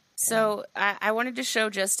 So I wanted to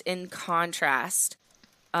show just in contrast,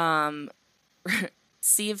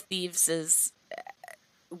 Sea of Thieves'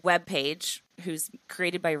 webpage, who's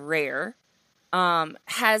created by Rare,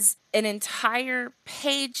 has an entire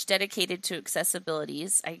page dedicated to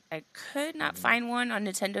accessibilities. I could not find one on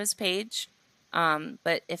Nintendo's page,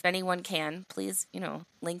 but if anyone can, please, you know,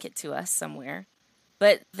 link it to us somewhere.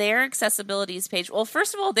 But their accessibilities page, well,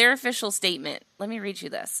 first of all, their official statement, let me read you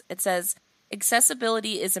this. It says,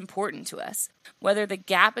 accessibility is important to us. Whether the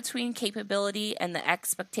gap between capability and the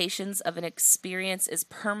expectations of an experience is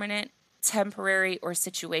permanent, temporary, or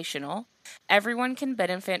situational, everyone can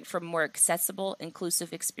benefit from more accessible,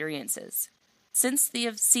 inclusive experiences. Since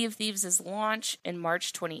the Sea of Thieves' launch in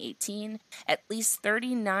March 2018, at least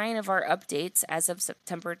 39 of our updates as of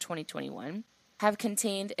September 2021 have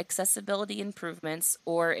contained accessibility improvements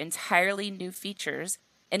or entirely new features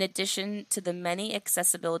in addition to the many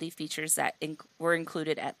accessibility features that were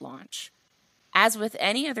included at launch. As with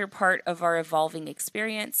any other part of our evolving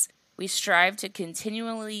experience, we strive to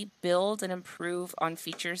continually build and improve on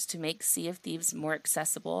features to make Sea of Thieves more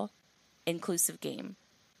accessible, inclusive game.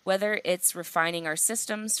 Whether it's refining our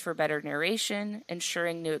systems for better narration,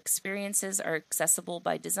 ensuring new experiences are accessible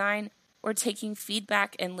by design, or taking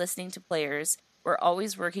feedback and listening to players, we're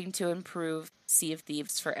always working to improve Sea of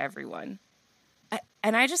Thieves for everyone.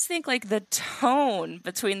 And I just think, like, the tone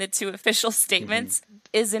between the two official statements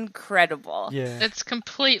is incredible. Yeah. It's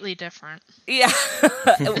completely different. Yeah.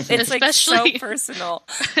 It's like so personal.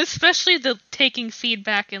 Especially the taking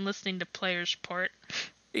feedback and listening to players' report.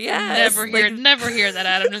 Yeah. Never hear that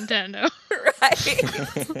out of Nintendo. Right.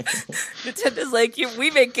 Nintendo's like, we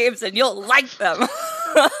make games and you'll like them.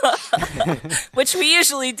 Which we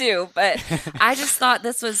usually do, but I just thought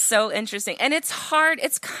this was so interesting. And it's hard.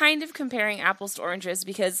 It's kind of comparing apples to oranges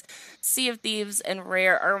because Sea of Thieves and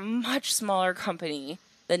Rare are a much smaller company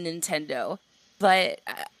than Nintendo. But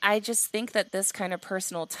I just think that this kind of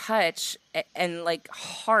personal touch and like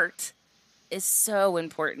heart is so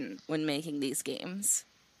important when making these games.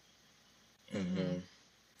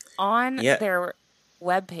 On their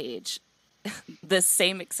webpage, the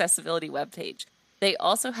same accessibility webpage, they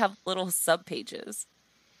also have little subpages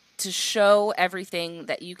to show everything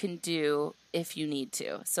that you can do if you need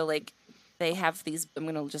to. So, like, they have these, I'm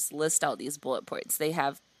going to just list out these bullet points. They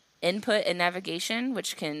have input and navigation,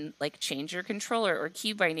 which can, like, change your controller or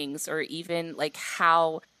key bindings or even, like,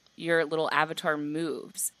 how your little avatar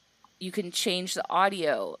moves. You can change the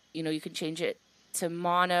audio. You know, you can change it to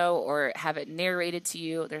mono or have it narrated to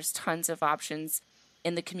you. There's tons of options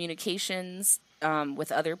in the communications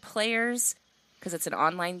with other players because it's an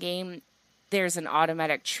online game. There's an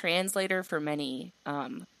automatic translator for many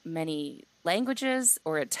languages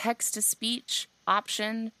or a text-to-speech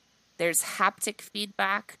option. There's haptic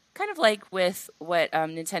feedback, kind of like with what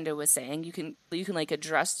Nintendo was saying. You can like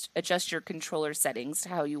adjust your controller settings to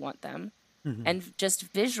how you want them, and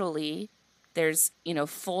just visually. There's, you know,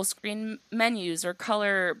 full screen menus or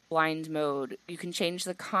color blind mode. You can change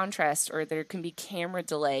the contrast or there can be camera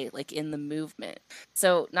delay like in the movement.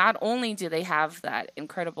 So not only do they have that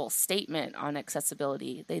incredible statement on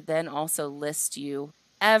accessibility, they then also list you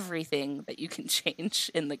everything that you can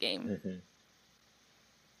change in the game.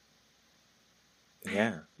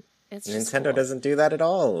 Yeah. It's Nintendo cool. doesn't do that at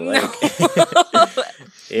all. Like,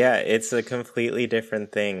 yeah, it's a completely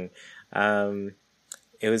different thing.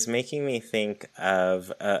 It was making me think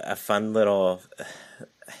of a fun little...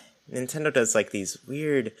 Nintendo does like these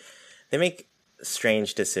weird... They make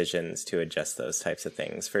strange decisions to adjust those types of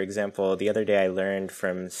things. For example, the other day I learned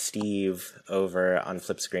from Steve over on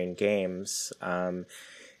Flipscreen Games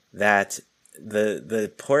that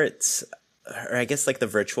the ports, or I guess like the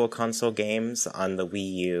Virtual Console games on the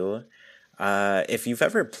Wii U, if you've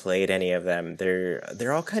ever played any of them,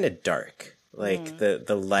 they're all kind of dark. Like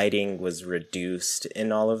the lighting was reduced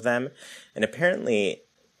in all of them. And apparently,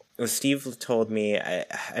 Steve told me,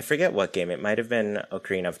 I forget what game, it might have been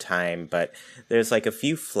Ocarina of Time, but there's like a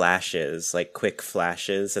few flashes, like quick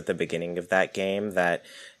flashes at the beginning of that game that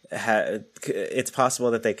it's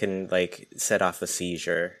possible that they can like set off a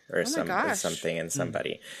seizure or something in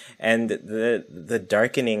somebody. And the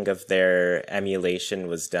darkening of their emulation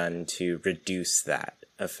was done to reduce that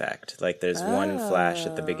effect. Like there's one flash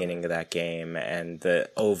at the beginning of that game, and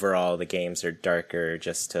the games are darker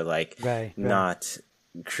just to like not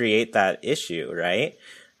create that issue, right?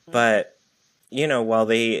 But you know, while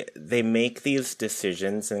they make these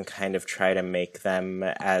decisions and kind of try to make them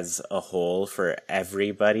as a whole for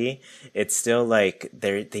everybody, it's still like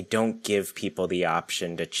they don't give people the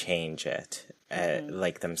option to change it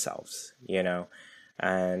like themselves, you know?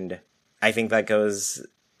 And I think that goes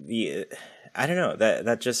I don't know,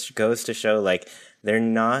 that just goes to show like they're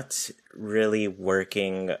not really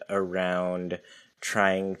working around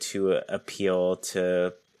trying to appeal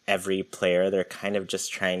to every player. They're kind of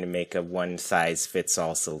just trying to make a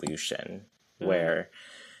one-size-fits-all solution where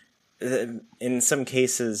in some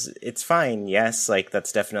cases it's fine. Yes, like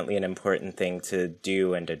that's definitely an important thing to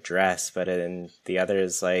do and address, but in the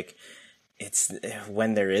others, like it's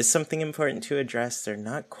when there is something important to address, they're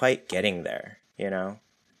not quite getting there, you know?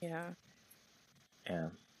 Yeah.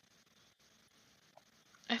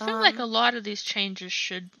 I feel like a lot of these changes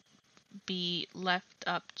should be left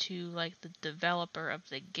up to like the developer of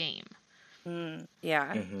the game.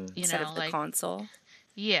 Yeah. You Instead know, of the like console.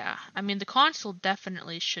 Yeah, I mean the console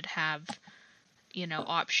definitely should have, you know,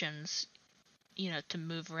 options, you know, to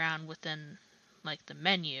move around within like the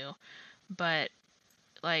menu, but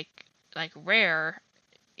like Rare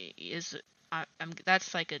is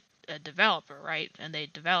that's like a developer, right? And they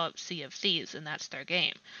develop Sea of Thieves, and that's their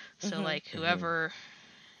game. So like whoever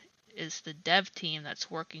is the dev team that's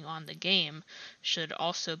working on the game should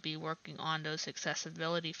also be working on those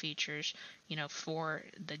accessibility features, you know, for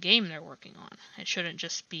the game they're working on. It shouldn't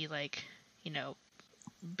just be like, you know,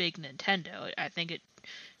 big Nintendo. I think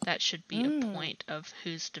that should be a point of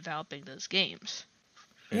who's developing those games.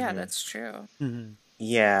 Yeah, that's true.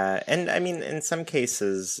 Yeah, and I mean, in some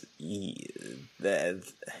cases, in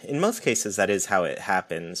most cases, that is how it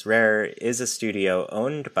happens. Rare is a studio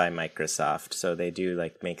owned by Microsoft, so they do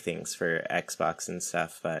like make things for Xbox and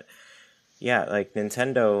stuff. But yeah, like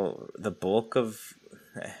Nintendo, the bulk of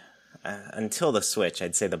until the Switch,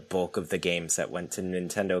 I'd say the bulk of the games that went to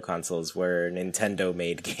Nintendo consoles were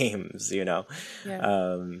Nintendo-made games, you know.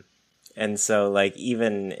 Yeah. And so, like,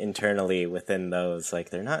 even internally within those, like,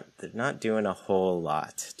 they're not doing a whole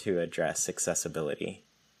lot to address accessibility.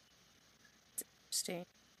 Interesting.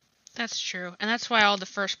 That's true, and that's why all the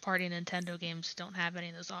first-party Nintendo games don't have any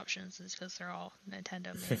of those options. Is because they're all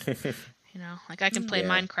Nintendo made. You know, like I can play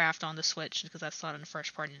Minecraft on the Switch because that's not a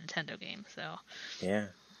first-party Nintendo game. So yeah.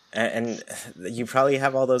 And you probably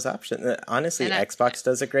have all those options. Honestly, Xbox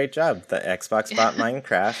does a great job. The Xbox bought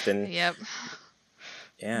Minecraft, and yep.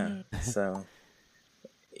 Yeah. So,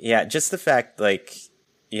 yeah, just the fact, like,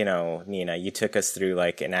 you know, Nina, you took us through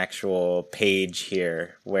like an actual page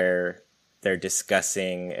here where they're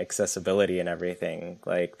discussing accessibility and everything.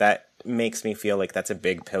 Like, that makes me feel like that's a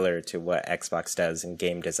big pillar to what Xbox does in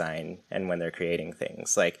game design and when they're creating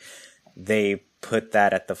things. Like, they put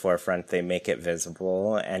that at the forefront, they make it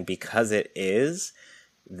visible, and because it is,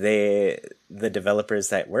 the developers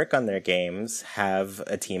that work on their games have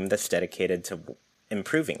a team that's dedicated to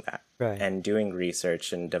improving that and doing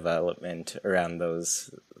research and development around those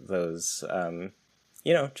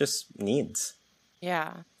you know, just needs.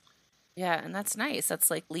 Yeah, and that's nice. That's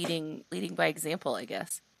like leading by example, I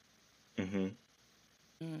guess.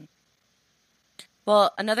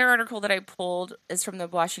 Well, another article that I pulled is from the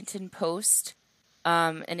Washington Post,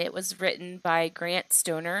 and it was written by Grant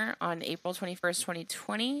Stoner on April 21st,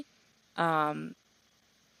 2020, and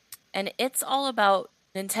it's all about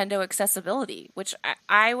Nintendo accessibility, which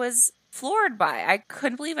I was floored by. I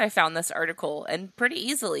couldn't believe I found this article, and pretty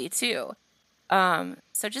easily, too.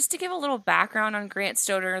 So just to give a little background on Grant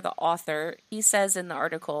Stoner, the author, he says in the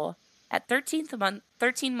article, at 13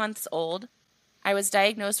 months old, I was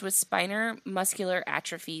diagnosed with spinal muscular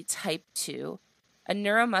atrophy type 2, a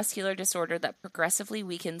neuromuscular disorder that progressively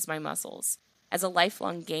weakens my muscles. As a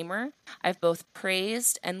lifelong gamer, I've both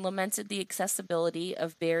praised and lamented the accessibility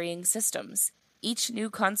of varying systems. Each new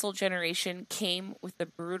console generation came with the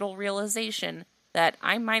brutal realization that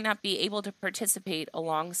I might not be able to participate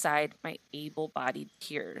alongside my able-bodied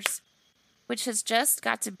peers, which has just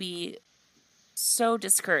got to be so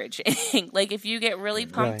discouraging. Like if you get really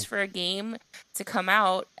pumped Right. for a game to come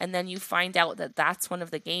out and then you find out that that's one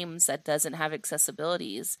of the games that doesn't have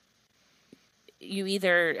accessibilities, you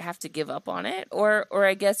either have to give up on it or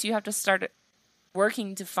I guess you have to start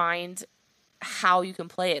working to find how you can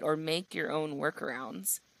play it or make your own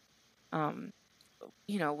workarounds.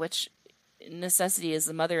 Which necessity is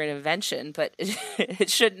the mother of invention, but it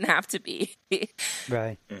shouldn't have to be.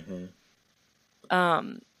 Right.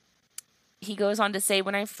 He goes on to say,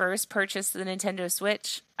 when I first purchased the Nintendo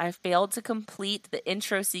Switch, I failed to complete the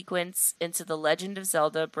intro sequence into The Legend of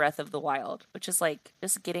Zelda Breath of the Wild, which is like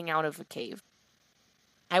just getting out of a cave.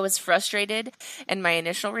 I was frustrated, and my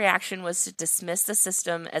initial reaction was to dismiss the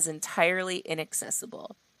system as entirely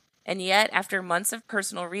inaccessible. And yet, after months of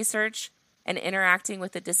personal research and interacting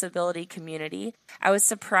with the disability community, I was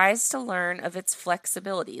surprised to learn of its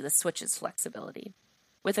flexibility, the Switch's flexibility.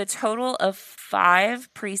 With a total of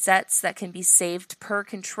 5 presets that can be saved per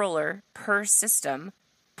controller, per system,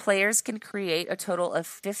 players can create a total of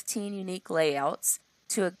 15 unique layouts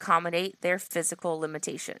to accommodate their physical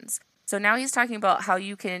limitations. So now he's talking about how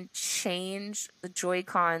you can change the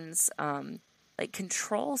Joy-Cons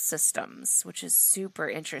control systems, which is super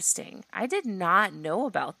interesting. I did not know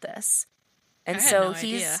about this. And I had so no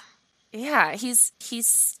idea.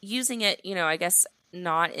 he's using it, I guess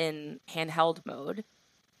not in handheld mode,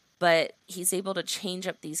 but he's able to change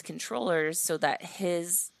up these controllers so that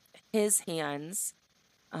his hands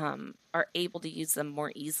are able to use them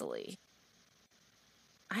more easily.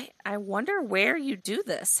 I wonder where you do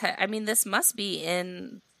this. I mean, this must be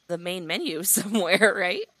in the main menu somewhere,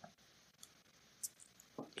 right?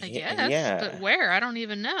 I guess, Yeah. but where? I don't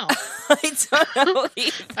even know. I don't know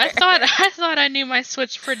either. I thought I knew my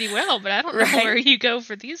Switch pretty well, but I don't know Right. where you go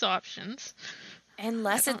for these options.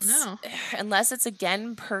 Unless I don't know. unless it's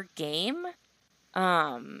again per game.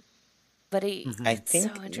 But I think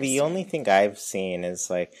so the interesting. only thing I've seen is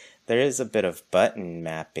like there is a bit of button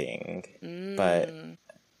mapping, but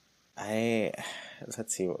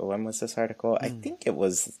let's see, when was this article? I think it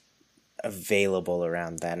was available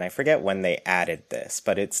around then. I forget when they added this,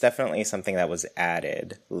 but it's definitely something that was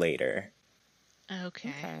added later.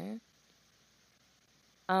 Okay.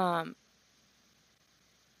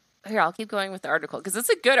 Here, I'll keep going with the article because it's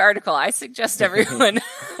a good article. I suggest everyone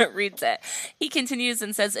reads it. He continues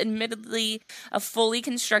and says, admittedly, a fully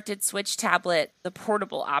constructed Switch tablet, the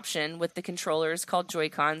portable option with the controllers called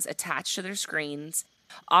Joy-Cons attached to their screens,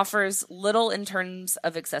 offers little in terms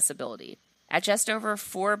of accessibility. At just over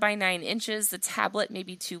 4 by 9 inches, the tablet may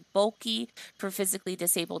be too bulky for physically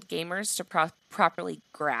disabled gamers to properly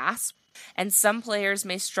grasp, and some players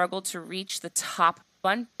may struggle to reach the top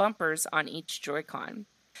bumpers on each Joy-Con.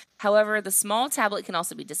 However, the small tablet can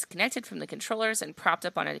also be disconnected from the controllers and propped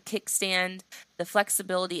up on a kickstand. The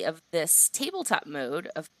flexibility of this tabletop mode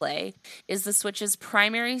of play is the Switch's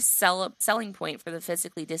primary selling point for the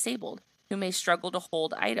physically disabled, who may struggle to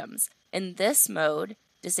hold items. In this mode,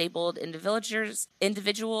 disabled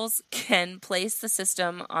individuals can place the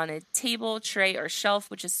system on a table, tray, or shelf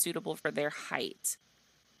which is suitable for their height.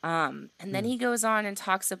 And then he goes on and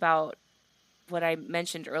talks about what I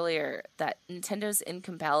mentioned earlier, that Nintendo's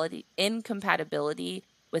incompatibility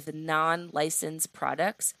with non-licensed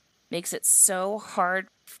products makes it so hard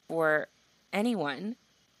for anyone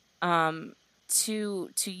to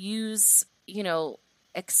use,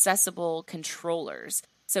 accessible controllers.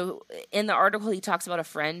 So in the article, he talks about a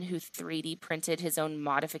friend who 3D printed his own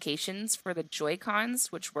modifications for the Joy-Cons,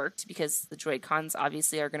 which worked because the Joy-Cons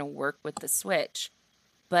obviously are going to work with the Switch,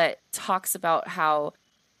 but talks about how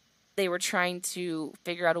they were trying to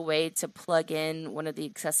figure out a way to plug in one of the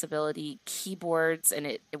accessibility keyboards, and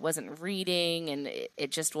it wasn't reading, and it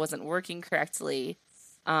just wasn't working correctly.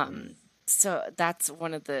 So that's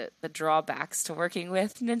one of the drawbacks to working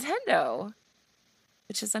with Nintendo,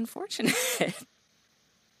 which is unfortunate.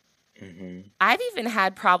 I've even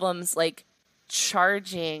had problems like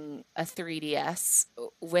charging a 3DS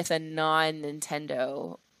with a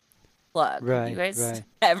non-Nintendo plug. Right, You guys right.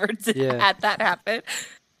 ever Yeah. had that happen?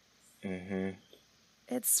 Mm-hmm.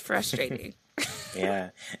 It's frustrating. Yeah,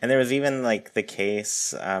 and there was even like the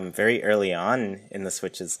case very early on in the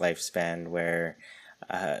Switch's lifespan where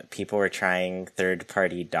people were trying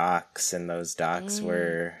third-party docks, and those docks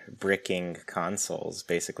were bricking consoles,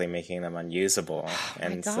 basically making them unusable.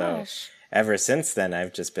 And so gosh. ever since then,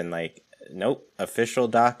 I've just been like, nope, official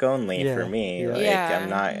dock only Yeah, for me. yeah. Like, Yeah. I'm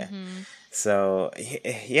not. So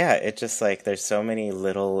yeah, it just like there's so many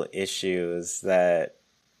little issues that.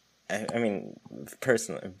 I mean,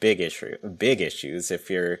 personally, big issues if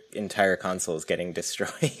your entire console is getting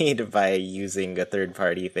destroyed by using a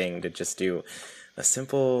third-party thing to just do a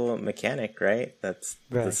simple mechanic, right? That's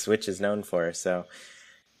the Right. Switch is known for. So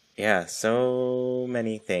yeah, so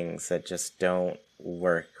many things that just don't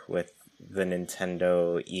work with the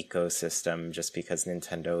Nintendo ecosystem just because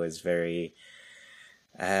Nintendo is very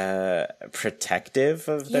protective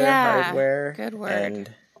of their Yeah, hardware good word.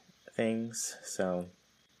 and things. So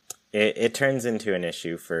it turns into an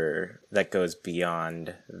issue that goes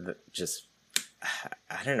beyond just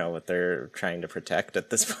I don't know what they're trying to protect at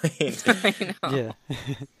this point. I know. Yeah.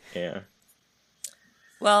 Yeah.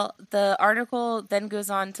 Well, the article then goes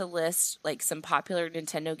on to list like some popular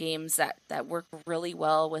Nintendo games that work really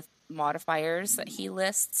well with modifiers that he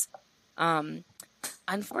lists.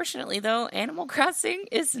 Unfortunately, though, Animal Crossing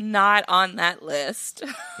is not on that list,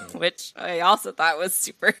 which I also thought was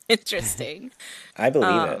super interesting. I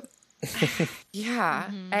believe it. Yeah,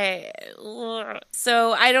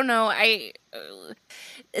 so I don't know.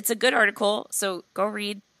 It's a good article, so go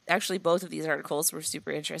read. Actually, both of these articles were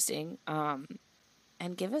super interesting.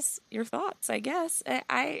 And give us your thoughts, I guess.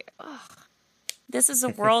 This is a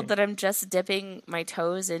world that I'm just dipping my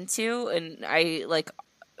toes into, and I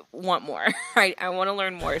want more. I want to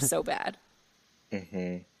learn more so bad.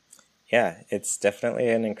 Mm-hmm. Yeah, it's definitely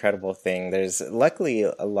an incredible thing. There's luckily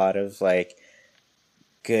a lot of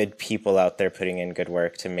good people out there putting in good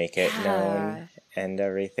work to make it known and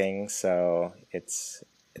everything. So it's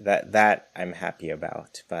that I'm happy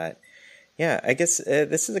about. But yeah, I guess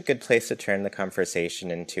this is a good place to turn the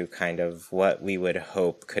conversation into kind of what we would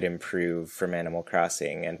hope could improve from Animal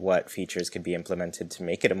Crossing and what features could be implemented to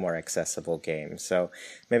make it a more accessible game. So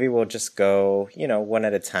maybe we'll just go, one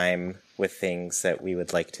at a time with things that we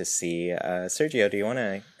would like to see. Sergio, do you want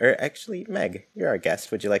to, or actually, Meg, you're our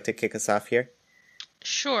guest. Would you like to kick us off here?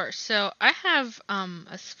 Sure. So I have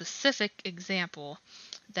a specific example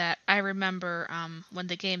that I remember when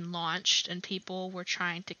the game launched and people were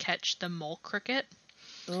trying to catch the mole cricket.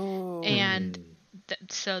 Ooh. And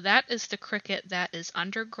so that is the cricket that is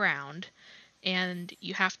underground, and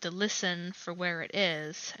you have to listen for where it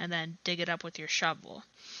is and then dig it up with your shovel.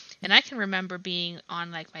 And I can remember being on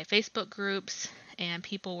my Facebook groups, and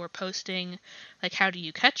people were posting how do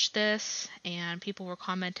you catch this? And people were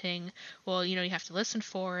commenting, well, you have to listen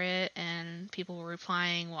for it. And people were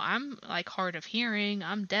replying, well, I'm hard of hearing,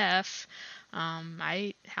 I'm deaf. How am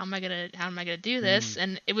I gonna do this?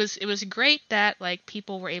 And it was great that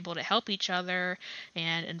people were able to help each other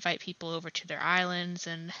and invite people over to their islands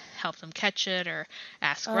and help them catch it or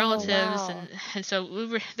ask relatives. Wow. And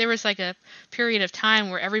so there was a period of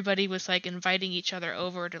time where everybody was inviting each other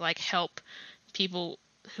over to help people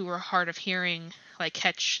who were hard of hearing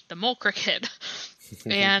catch the mole cricket.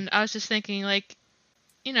 And I was just thinking that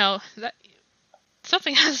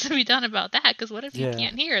something has to be done about that, because what if you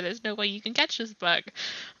can't hear? There's no way you can catch this bug.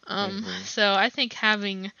 So I think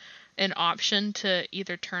having an option to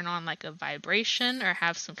either turn on a vibration or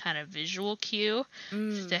have some kind of visual cue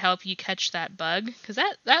to help you catch that bug, because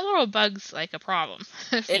that little bug's a problem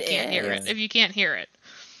if you can't hear it. If you can't hear it.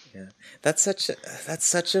 Yeah, that's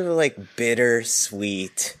such a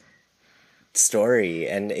bittersweet story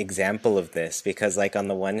and example of this, because on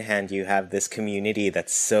the one hand you have this community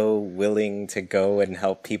that's so willing to go and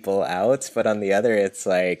help people out, but on the other it's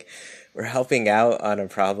we're helping out on a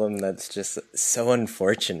problem that's just so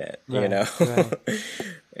unfortunate, Right.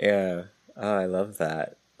 Yeah. Oh, I love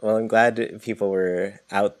that. Well, I'm glad people were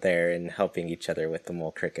out there and helping each other with the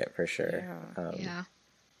mole cricket for sure. Yeah.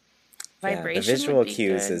 Vibration the visual would be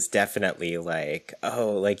cues good. is definitely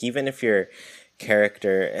even if your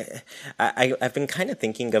character, I've been kind of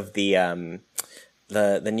thinking of the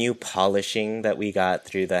new polishing that we got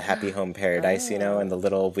through the Happy Home Paradise, and the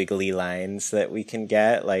little wiggly lines that we can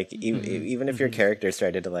get. Even if your character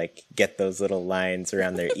started to get those little lines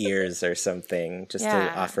around their ears or something, just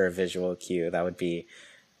to offer a visual cue, that would be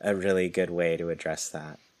a really good way to address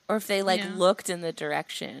that. Or if they looked in the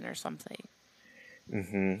direction or something.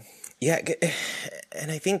 Yeah, and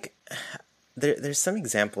I think there's some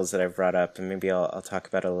examples that I've brought up, and maybe I'll talk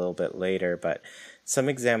about it a little bit later, but some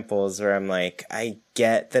examples where I'm I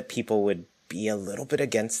get that people would be a little bit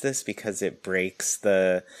against this because it breaks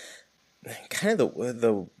the kind of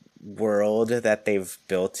the world that they've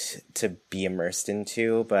built to be immersed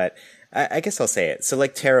into, but I guess I'll say it. So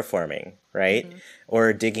terraforming, right?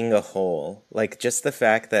 Or digging a hole. Just the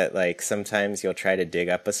fact that sometimes you'll try to dig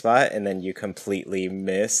up a spot and then you completely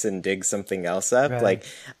miss and dig something else up. Right.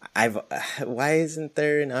 Why isn't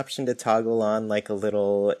there an option to toggle on a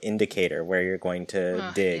little indicator where you're going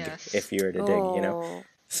to dig if you were to dig,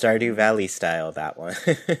 Stardew Valley style, that one.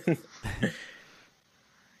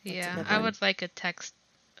 Yeah, I would like a text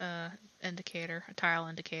indicator, a tile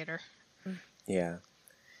indicator. Yeah.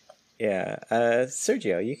 Yeah.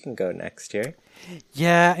 Sergio, you can go next here.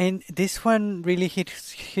 Yeah, and this one really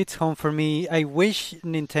hits home for me. I wish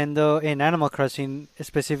Nintendo and Animal Crossing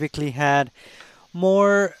specifically had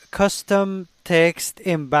more custom text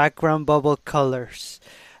and background bubble colors.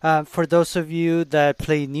 For those of you that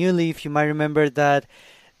play New Leaf, you might remember that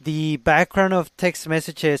the background of text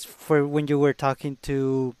messages for when you were talking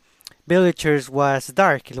to villagers was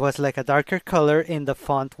dark. It was like a darker color, and the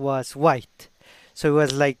font was white. So it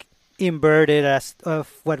was like inverted as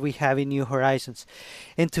of what we have in New Horizons.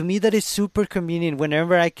 And to me, that is super convenient.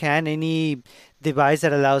 Whenever I can, any device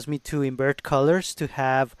that allows me to invert colors to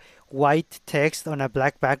have white text on a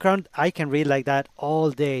black background, I can read like that all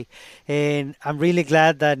day. And I'm really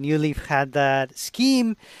glad that New Leaf had that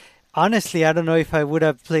scheme. Honestly, I don't know if I would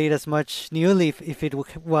have played as much New Leaf if it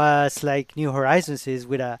was like New Horizons is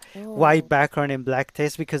with a white background and black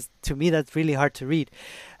text, because to me that's really hard to read.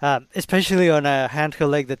 Especially on a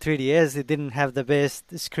handheld like the 3DS, it didn't have the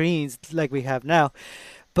best screens like we have now.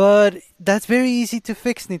 But that's very easy to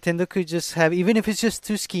fix. Nintendo could just have, even if it's just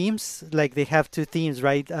two schemes, like they have two themes,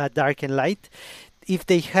 right? Dark and light. If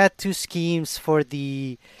they had two schemes for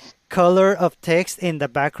the color of text in the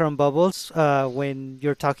background bubbles when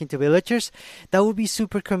you're talking to villagers, that would be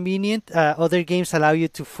super convenient. Other games allow you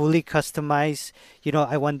to fully customize,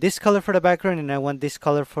 I want this color for the background and I want this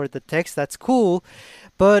color for the text. That's cool.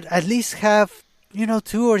 But at least have,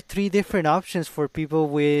 two or three different options for people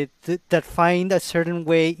with that find a certain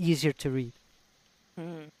way easier to read.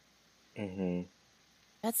 Mm-hmm.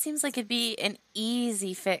 That seems like it'd be an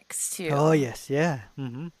easy fix too. Oh yes, yeah.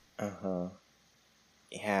 Mm-hmm. Uh-huh.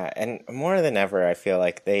 Yeah, and more than ever, I feel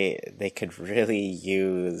like they could really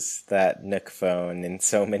use that Nook phone in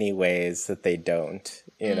so many ways that they don't,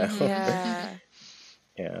 Yeah.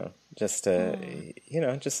 Just to,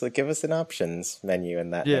 just give us an options menu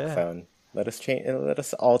in that Nook phone. Let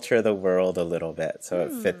us alter the world a little bit so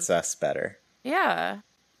it fits us better. Yeah.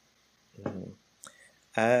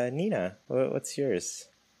 Mm-hmm. Nina, what's yours?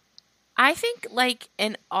 I think like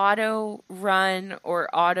an auto run or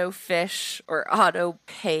auto fish or auto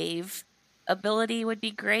pave ability would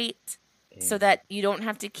be great, so that you don't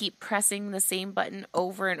have to keep pressing the same button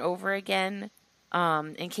over and over again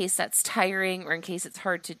in case that's tiring or in case it's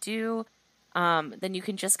hard to do. Then you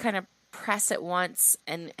can just kind of press it once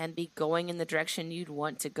and be going in the direction you'd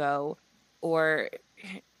want to go. Or,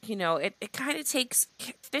 it kind of takes...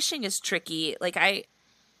 Fishing is tricky. Like, I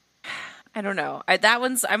don't know.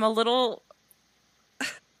 I'm a little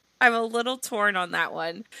torn on that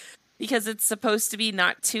one because it's supposed to be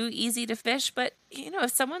not too easy to fish, but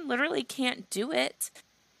if someone literally can't do it,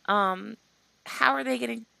 how are they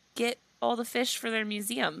going to get all the fish for their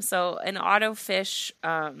museum? So an auto fish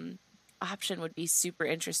option would be super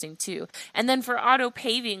interesting too. And then for auto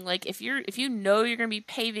paving, like if you know you're going to be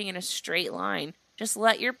paving in a straight line, just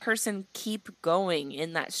let your person keep going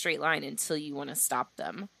in that straight line until you want to stop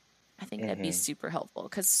them. I think that'd be super helpful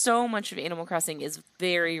because so much of Animal Crossing is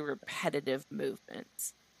very repetitive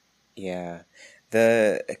movements. Yeah.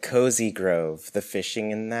 The Cozy Grove, the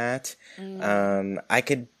fishing in that, I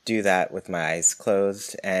could do that with my eyes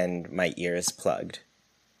closed and my ears plugged.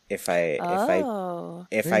 If I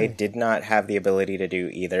did not have the ability to do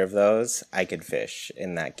either of those, I could fish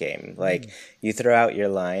in that game. Like, you throw out your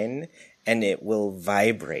line and it will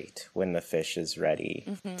vibrate when the fish is ready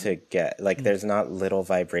to get, like, there's not little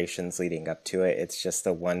vibrations leading up to it. It's just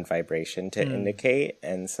the one vibration to indicate.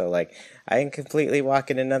 And so, like, I can completely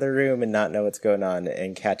walk in another room and not know what's going on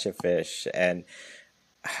and catch a fish. And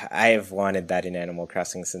I've wanted that in Animal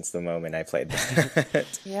Crossing since the moment I played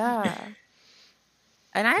that. Yeah.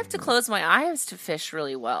 And I have to close my eyes to fish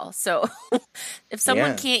really well. So if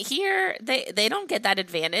someone can't hear, they don't get that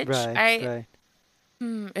advantage. Right.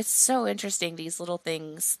 It's so interesting, these little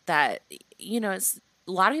things that, a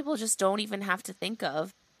lot of people just don't even have to think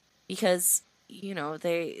of because,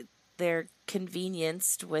 they're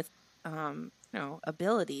convenienced with,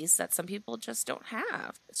 abilities that some people just don't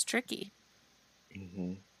have. It's tricky.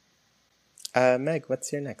 Meg,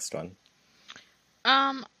 what's your next one?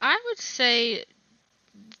 I would say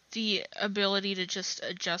the ability to just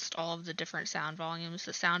adjust all of the different sound volumes,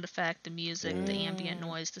 the sound effect, the music, the ambient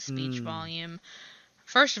noise, the speech volume.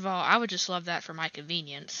 First of all, I would just love that for my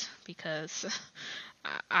convenience because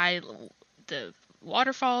the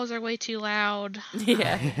waterfalls are way too loud.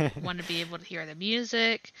 Yeah. I want to be able to hear the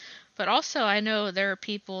music. But also, I know there are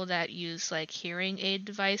people that use like hearing aid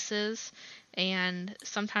devices, and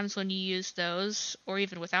sometimes when you use those, or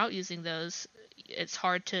even without using those, it's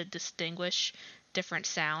hard to distinguish different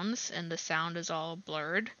sounds, and the sound is all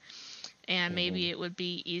blurred. And maybe it would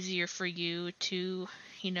be easier for you to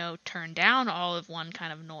turn down all of one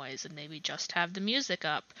kind of noise and maybe just have the music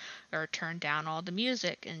up, or turn down all the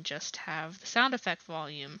music and just have the sound effect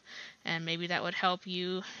volume. And maybe that would help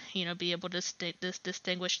you, be able to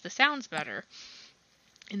distinguish the sounds better.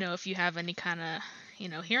 If you have any kind of,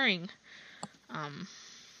 hearing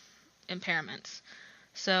impairments.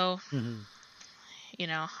 So,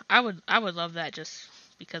 I would love that, just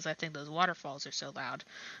because I think those waterfalls are so loud.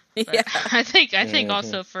 But Yeah. I think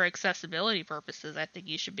also for accessibility purposes, I think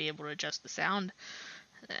you should be able to adjust the sound.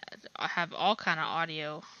 Have all kind of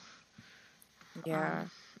audio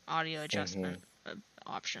adjustment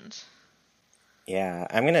options. Yeah,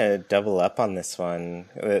 I'm going to double up on this one.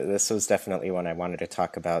 This was definitely one I wanted to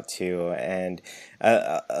talk about too. And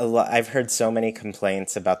I've heard so many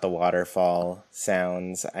complaints about the waterfall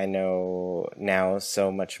sounds. I know now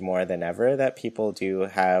so much more than ever that people do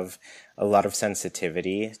have a lot of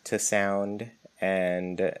sensitivity to sound,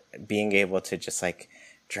 and being able to just like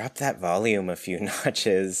drop that volume a few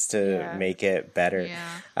notches to make it better.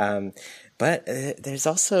 Yeah. But there's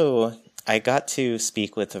also... I got to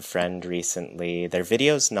speak with a friend recently. Their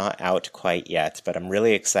video's not out quite yet, but I'm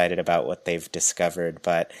really excited about what they've discovered.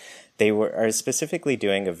 But they are specifically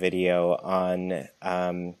doing a video on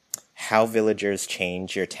how villagers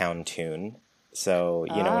change your town tune. So,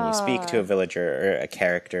 when you speak to a villager or a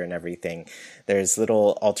character and everything, there's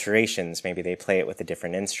little alterations. Maybe they play it with a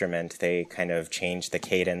different instrument. They kind of change the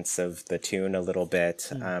cadence of the tune a little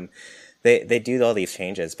bit. They do all these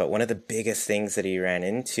changes, but one of the biggest things that he ran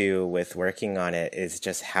into with working on it is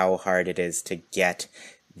just how hard it is to get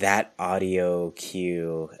that audio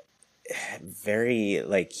cue very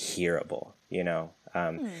hearable,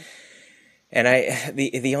 And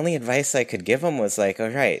the only advice I could give him was all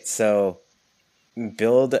right, so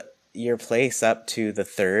build your place up to the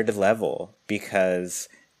 3rd level, because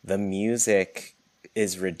the music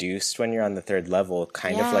is reduced when you're on the 3rd level,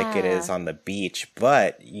 kind of like it is on the beach,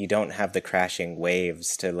 but you don't have the crashing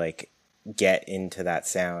waves to get into that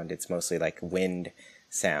sound. It's mostly wind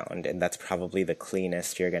sound, and that's probably the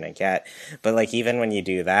cleanest you're gonna get. But even when you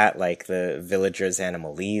do that, the villagers'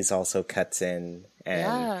 animalese also cuts in,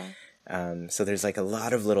 and so there's a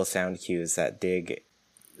lot of little sound cues that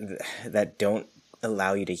don't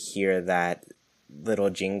allow you to hear that little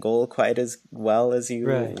jingle quite as well as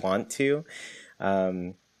you want to.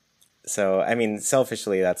 So, I mean,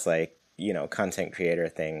 selfishly, that's content creator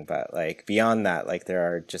thing, but beyond that, there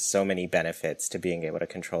are just so many benefits to being able to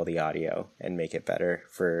control the audio and make it better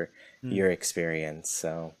for your experience.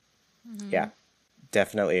 So, yeah,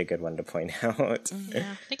 definitely a good one to point out.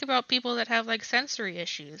 Yeah. Think about people that have sensory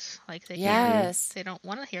issues. They don't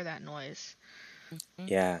want to hear that noise.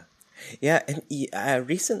 Yeah. Yeah, and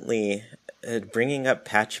recently, bringing up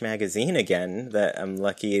Patch Magazine again, that I'm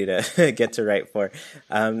lucky to get to write for,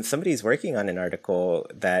 somebody's working on an article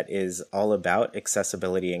that is all about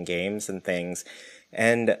accessibility in games and things.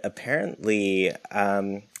 And apparently,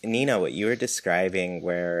 Nina, what you were describing,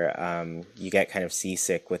 where you get kind of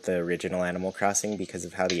seasick with the original Animal Crossing because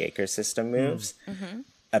of how the acre system moves,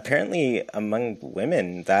 apparently among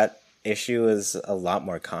women, that issue is a lot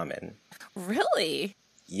more common. Really?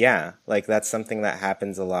 Yeah, that's something that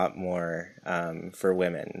happens a lot more for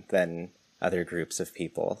women than other groups of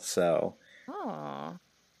people. So,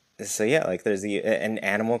 yeah, there's and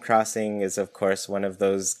Animal Crossing is of course one of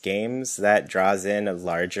those games that draws in a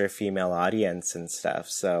larger female audience and stuff.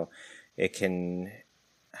 So it can,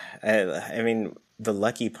 I mean, the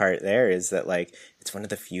lucky part there is that it's one of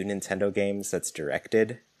the few Nintendo games that's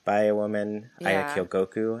directed by a woman, Aya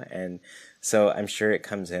Kyogoku, and so I'm sure it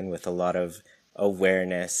comes in with a lot of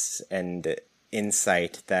awareness and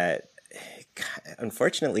insight that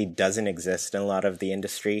unfortunately doesn't exist in a lot of the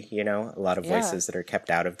industry, a lot of voices that are kept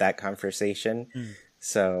out of that conversation.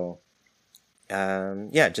 So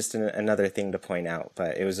just another thing to point out,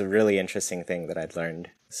 but it was a really interesting thing that I'd learned.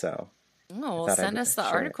 So send us the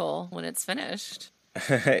article when it's finished.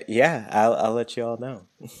 Yeah, I'll let you all know.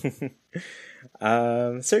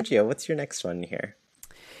 Sergio, what's your next one here?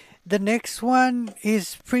 The next one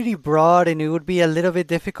is pretty broad, and it would be a little bit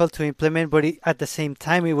difficult to implement, but at the same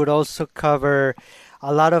time, it would also cover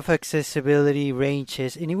a lot of accessibility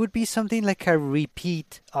ranges, and it would be something like a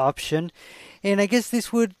repeat option. And I guess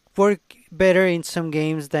this would work better in some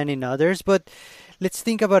games than in others, but let's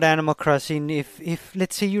think about Animal Crossing. If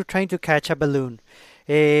let's say you're trying to catch a balloon,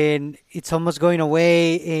 and it's almost going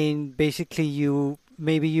away, and basically you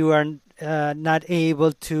are not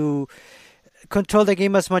able to control the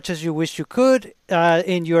game as much as you wish you could,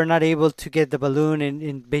 and you are not able to get the balloon,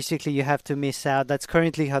 and basically you have to miss out. That's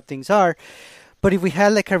currently how things are. But if we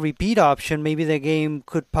had a repeat option, maybe the game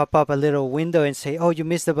could pop up a little window and say, oh, you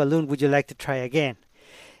missed the balloon, would you like to try again?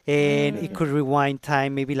 and it could rewind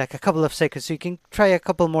time maybe like a couple of seconds. So you can try a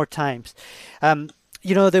couple more times.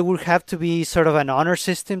 There would have to be sort of an honor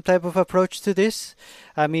system type of approach to this.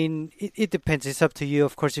 I mean, it depends. It's up to you,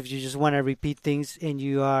 of course, if you just want to repeat things and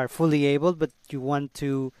you are fully able, but you want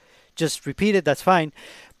to just repeat it, that's fine.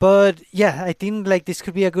 But yeah, I think like this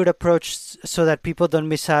could be a good approach so that people don't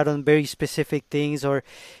miss out on very specific things or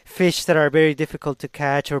fish that are very difficult to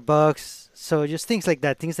catch or bugs. So just things like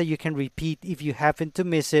that, things that you can repeat if you happen to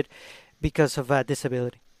miss it because of a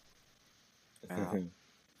disability. Wow.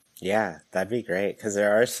 Yeah, that'd be great, because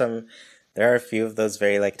there are a few of those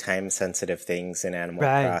very like time sensitive things in Animal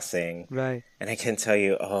Crossing. Right. And I can tell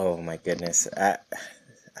you, oh my goodness, the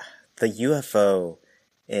UFO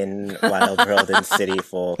in Wild World and City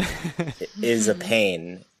Folk is a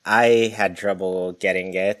pain. I had trouble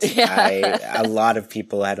getting it. A lot of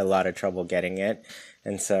people had a lot of trouble getting it.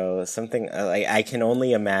 And so something like I can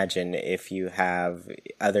only imagine if you have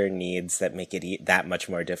other needs that make it that much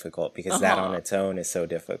more difficult, because that on its own is so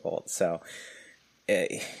difficult. So,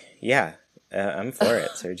 I'm for it,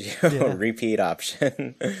 Sergio. Yeah. Repeat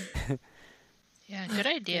option. Yeah, good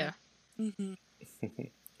idea.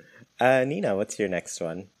 Nina, what's your next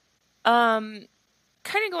one?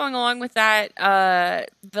 Kind of going along with that,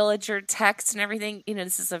 villager text and everything,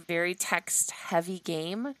 this is a very text heavy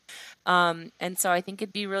game. And so I think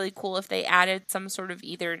it'd be really cool if they added some sort of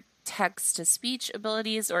either text to speech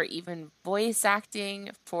abilities or even voice acting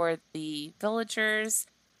for the villagers.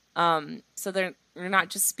 So they're not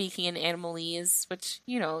just speaking in Animalese, which,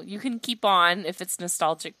 you can keep on if it's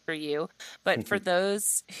nostalgic for you. But for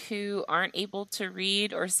those who aren't able to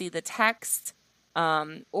read or see the text,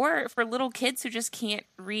 or for little kids who just can't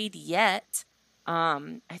read yet,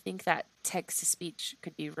 I think that text to speech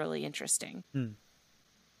could be really interesting.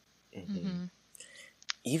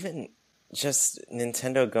 Even just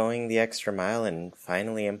Nintendo going the extra mile and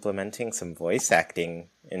finally implementing some voice acting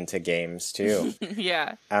into games too.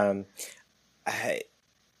 Yeah.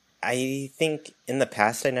 I think in the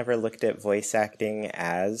past I never looked at voice acting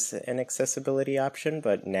as an accessibility option,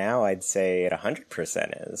 but now I'd say it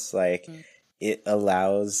 100% is. Like, it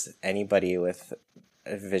allows anybody with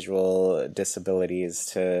visual disabilities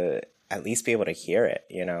to at least be able to hear it,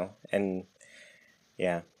 And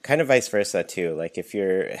yeah, kind of vice versa too. Like, if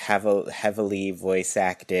you're heavily voice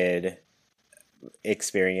acted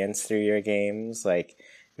experience through your games, like,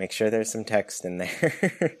 make sure there's some text in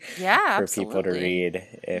there for people to read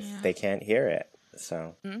if they can't hear it.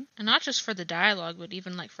 So, and not just for the dialogue, but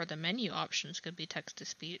even like for the menu options could be text to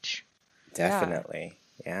speech. Definitely,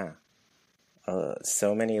 yeah.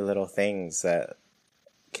 So many little things that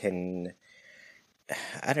can,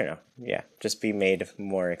 I don't know, just be made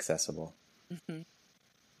more accessible. And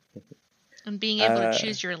being able to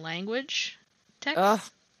choose your language text. Oh,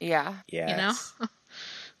 yeah. Yes.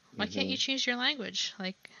 Why can't you choose your language?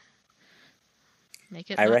 Like, make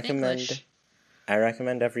it I not recommend English. I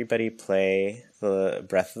recommend everybody play the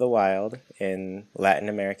Breath of the Wild in Latin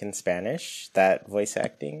American Spanish. That voice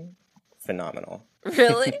acting, phenomenal.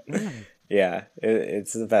 Really? Yeah,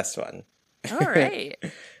 it's the best one. All right.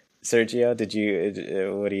 Sergio,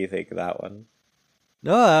 what do you think of that one?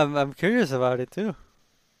 No, I'm curious about it too.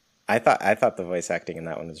 I thought the voice acting in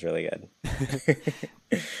that one was really good.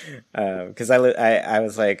 Because I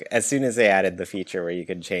was like, as soon as they added the feature where you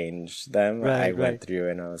could change them, I went through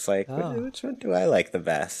and I was like, which one do I like the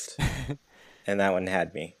best? And that one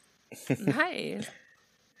had me. Nice.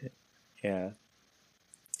 Yeah.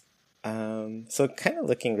 So kind of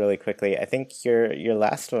looking really quickly, I think your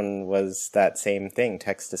last one was that same thing,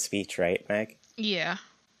 text to speech, right, Meg? Yeah.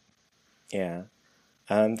 Yeah.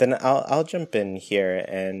 Then I'll jump in here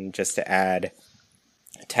and just to add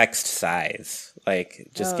text size, like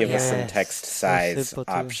just give us some text size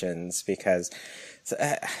options, because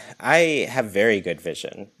I have very good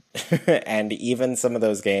vision, and even some of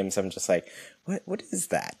those games, I'm just like, what is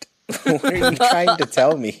that? What are you trying to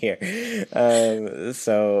tell me here?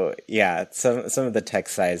 So yeah, some of the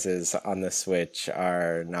text sizes on the Switch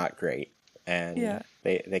are not great, and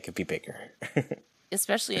they could be bigger,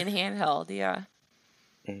 especially in handheld. Yeah.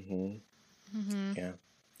 Yeah.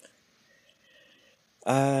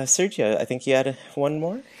 Sergio, I think you had one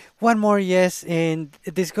more? One more, yes. And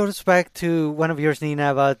this goes back to one of yours,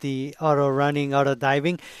 Nina, about the auto running, auto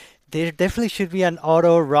diving. There definitely should be an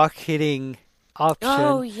auto rock hitting option.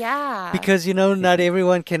 Oh, yeah. Because, not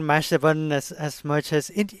everyone can mash the button as much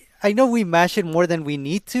as... I know we mash it more than we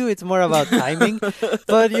need to. It's more about timing.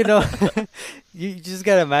 But, you just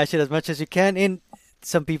got to mash it as much as you can. And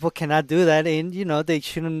some people cannot do that, and they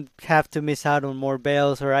shouldn't have to miss out on more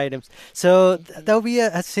bells or items. So that would be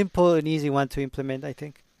a simple and easy one to implement, I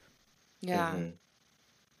think. Yeah.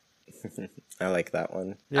 I like that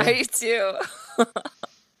one. Yeah. I do.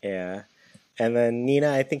 Yeah. And then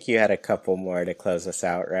Nina, I think you had a couple more to close us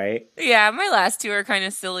out, right? Yeah, my last two are kind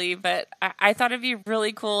of silly, but I thought it'd be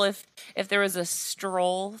really cool if there was a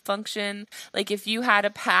stroll function. Like if you had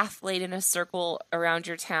a path laid in a circle around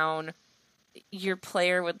your town, your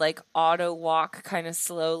player would like auto walk kind of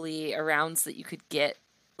slowly around so that you could get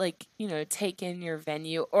like, you know, take in your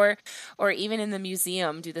venue, or even in the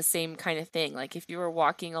museum do the same kind of thing. Like if you were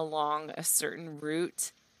walking along a certain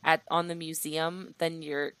route on the museum, then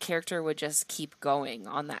your character would just keep going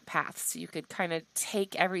on that path. So you could kind of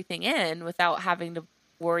take everything in without having to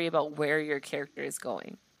worry about where your character is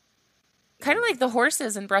going. Kind of like the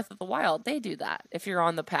horses in Breath of the Wild. They do that. If you're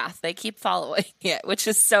on the path, they keep following it, which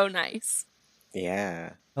is so nice.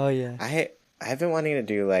 Yeah. Oh yeah. I've been wanting to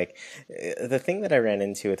do, like, the thing that I ran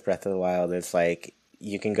into with Breath of the Wild is, like,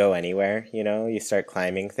 you can go anywhere, you know? You start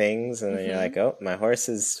climbing things, and then you're like, oh, my horse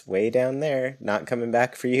is way down there, not coming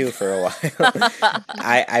back for you for a while.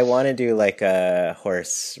 I want to do, like, a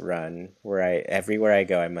horse run where everywhere I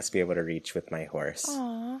go, I must be able to reach with my horse.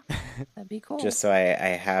 Aw, that'd be cool. Just so I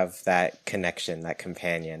have that connection, that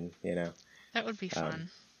companion, you know? That would be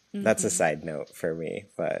fun. That's a side note for me,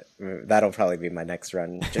 but that'll probably be my next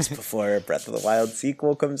run just before Breath of the Wild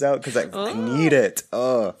sequel comes out, because I need it.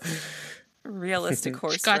 Oh, realistic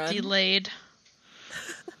horse Got run. delayed.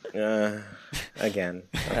 again.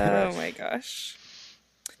 Oh my gosh.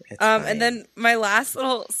 It's And fine. then my last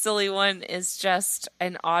little silly one is just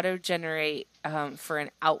an auto generate for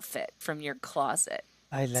an outfit from your closet.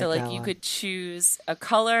 I like So like that you one. could choose a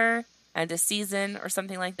color and a season or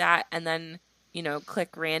something like that, and then, you know,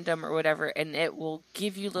 click random or whatever, and it will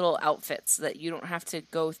give you little outfits so that you don't have to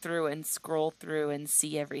go through and scroll through and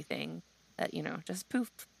see everything. That, you know, just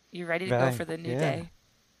poof, you're ready to go Right, for the new yeah. day.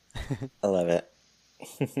 I love it.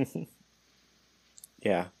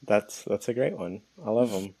 Yeah, that's a great one. I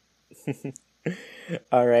love them.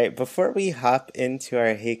 All right, before we hop into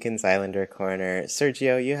our Haken's Islander corner,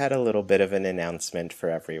 Sergio, you had a little bit of an announcement for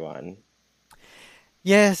everyone.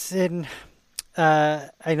 Yes, and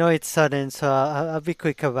I know it's sudden, so I'll be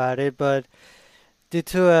quick about it. But due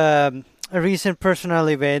to a recent personal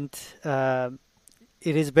event,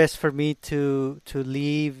 it is best for me to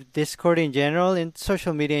leave Discord in general and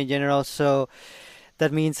social media in general. So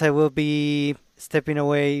that means I will be stepping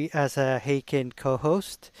away as a Haken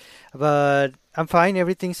co-host. But I'm fine.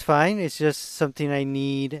 Everything's fine. It's just something I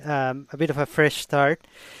need a bit of a fresh start.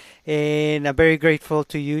 And I'm very grateful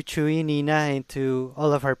to you, Chewy, Nina, and to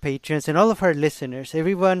all of our patrons and all of our listeners.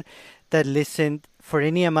 Everyone that listened for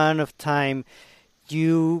any amount of time,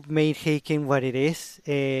 you made Haken what it is.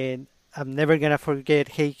 And I'm never going to forget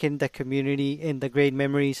Haken, the community, and the great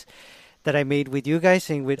memories that I made with you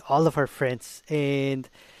guys and with all of our friends. And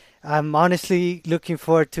I'm honestly looking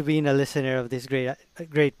forward to being a listener of this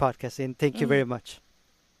great podcast. And thank you very much.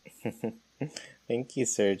 Thank you,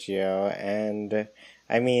 Sergio. And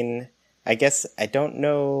I mean, I guess I don't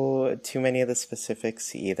know too many of the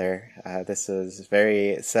specifics either. This is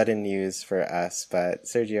very sudden news for us. But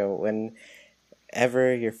Sergio,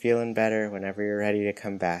 whenever you're feeling better, whenever you're ready to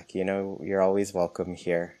come back, you know, you're always welcome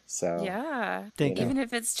here. So Yeah. Thank you. Even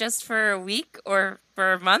if it's just for a week or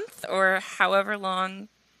for a month or however long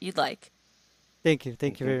you'd like. Thank you.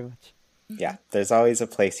 Thank you very much. yeah, there's always a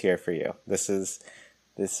place here for you. This is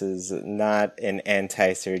not an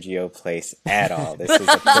anti-Sergio place at all. This is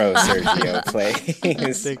a pro-Sergio place.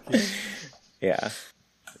 Thank you. Yeah.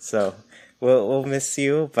 So we'll miss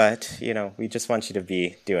you, but you know, we just want you to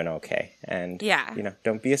be doing okay. And Yeah. you know,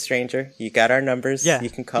 don't be a stranger. You got our numbers. Yeah. You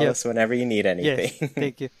can call Yep. us whenever you need Yes. anything.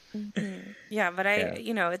 Thank you. Yeah, but Yeah.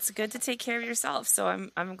 you know, it's good to take care of yourself. So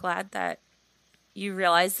I'm glad that you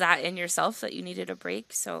realized that in yourself that you needed a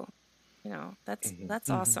break. So, you know, that's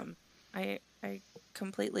awesome. I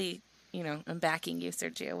completely, you know, am backing you,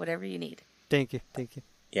 Sergio, whatever you need. Thank you. Thank you.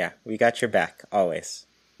 Yeah, we got your back always.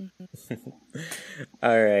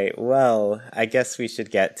 All right. Well, I guess we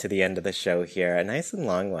should get to the end of the show here. A nice and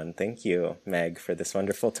long one. Thank you, Meg, for this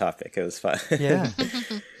wonderful topic. It was fun. Yeah.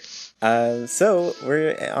 So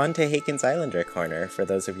we're on to Haken's Islander Corner. For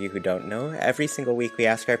those of you who don't know, every single week we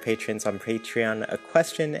ask our patrons on Patreon a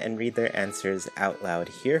question and read their answers out loud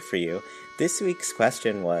here for you. This week's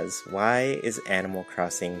question was, why is Animal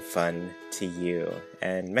Crossing fun to you?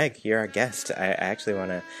 And Meg, you're our guest. I actually want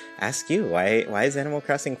to ask you, why is Animal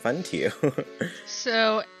Crossing fun to you?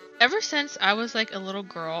 So, ever since I was like a little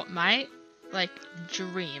girl, my like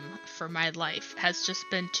dream for my life has just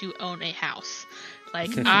been to own a house.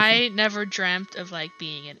 Like, I never dreamt of like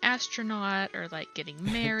being an astronaut or like getting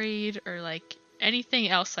married or like anything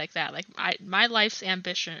else like that. Like, my life's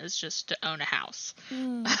ambition is just to own a house.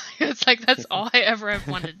 It's like that's all I ever have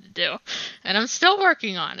wanted to do, and I'm still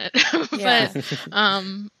working on it. Yeah.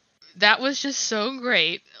 But that was just so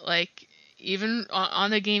great. Like even on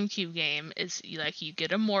the GameCube game, is like you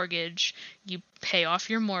get a mortgage, you pay off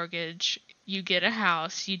your mortgage, you get a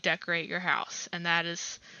house, you decorate your house, and that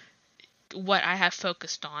is what I have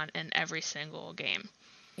focused on in every single game.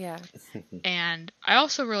 Yeah. And I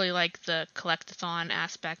also really like the collectathon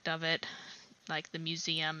aspect of it, like the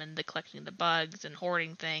museum and the collecting the bugs and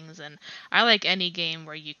hoarding things. And I like any game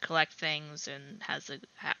where you collect things and has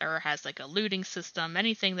like a looting system.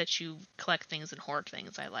 Anything that you collect things and hoard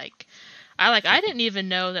things, I like. I didn't even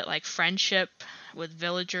know that like friendship with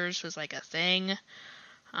villagers was like a thing.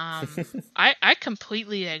 I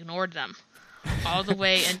completely ignored them all the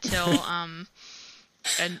way until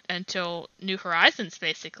until New Horizons,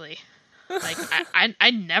 basically. Like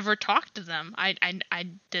I never talked to them. I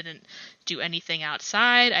didn't do anything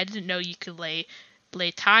outside. I didn't know you could lay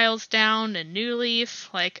tiles down in New Leaf.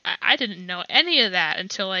 Like I didn't know any of that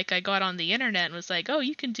until like I got on the internet and was like, oh,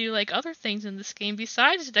 you can do like other things in this game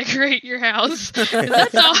besides decorate your house.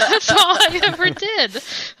 That's all I ever did.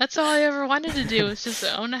 That's all I ever wanted to do was just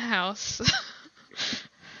own a house.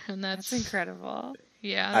 And that's incredible.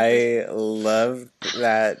 Yeah. I love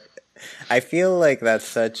that. I feel like that's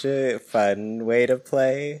such a fun way to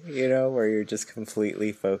play, where you're just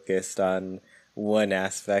completely focused on one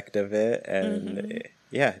aspect of it. And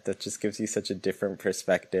yeah, that just gives you such a different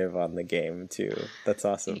perspective on the game, too. That's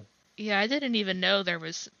awesome. Yeah, I didn't even know there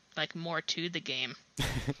was like more to the game.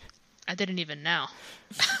 I didn't even know.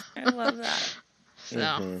 I love that.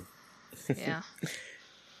 So, yeah.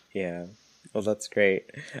 Yeah. Well, that's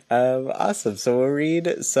great. Awesome. So we'll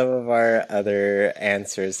read some of our other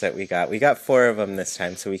answers that we got. We got 4 of them this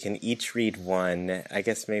time, so we can each read one. I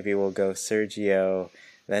guess maybe we'll go Sergio,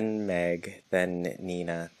 then Meg, then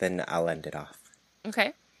Nina, then I'll end it off.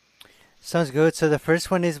 Okay. Sounds good. So the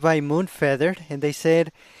first one is by Moonfeathered, and they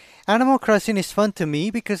said, Animal Crossing is fun to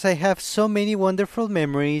me because I have so many wonderful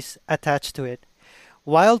memories attached to it.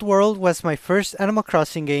 Wild World was my first Animal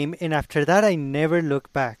Crossing game, and after that I never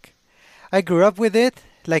looked back. I grew up with it,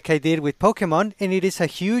 like I did with Pokemon, and it is a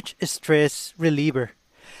huge stress reliever.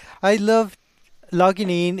 I love logging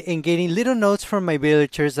in and getting little notes from my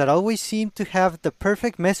villagers that always seem to have the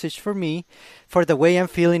perfect message for me for the way I'm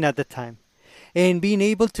feeling at the time. And being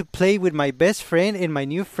able to play with my best friend and my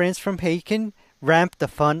new friends from Haken ramped the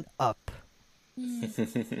fun up.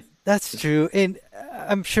 That's true. And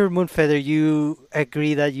I'm sure, Moonfeather, you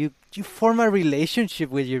agree that you form a relationship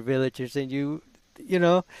with your villagers, and you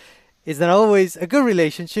know, it's not always a good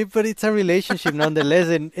relationship, but it's a relationship nonetheless,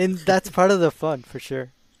 and that's part of the fun, for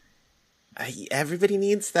sure. Everybody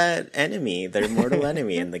needs that enemy, their mortal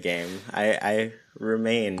enemy in the game. I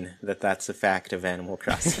remain that's a fact of Animal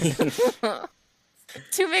Crossing.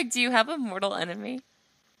 Tuvik, do you have a mortal enemy?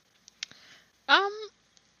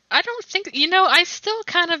 I don't think, I still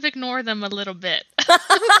kind of ignore them a little bit.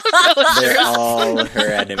 They're all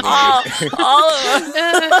her enemies. All of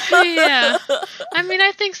them. Yeah. I mean,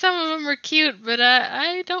 I think some of them are cute, but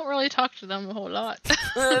I don't really talk to them a whole lot.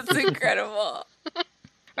 That's incredible.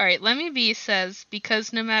 All right, Lemmy B says,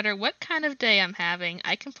 because no matter what kind of day I'm having,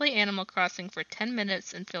 I can play Animal Crossing for 10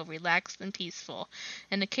 minutes and feel relaxed and peaceful.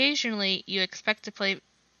 And occasionally, you expect to play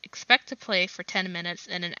for 10 minutes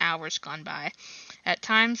and an hour's gone by. At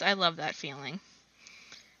times, I love that feeling.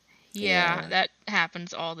 Yeah, that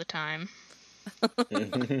happens all the time.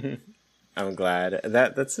 I'm glad.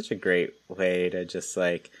 That's such a great way to just,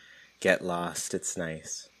 get lost. It's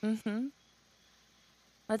nice. Mm-hmm.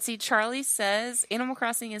 Let's see, Charlie says, Animal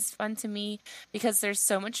Crossing is fun to me because there's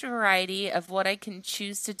so much variety of what I can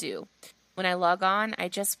choose to do. When I log on, I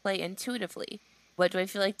just play intuitively. What do I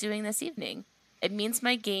feel like doing this evening? It means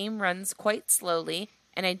my game runs quite slowly,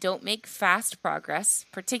 and I don't make fast progress,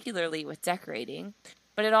 particularly with decorating.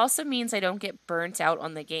 But it also means I don't get burnt out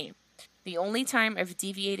on the game. The only time I've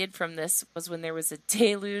deviated from this was when there was a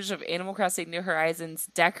deluge of Animal Crossing New Horizons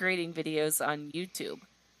decorating videos on YouTube.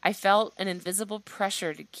 I felt an invisible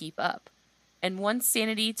pressure to keep up. And once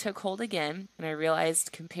sanity took hold again, and I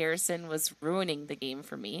realized comparison was ruining the game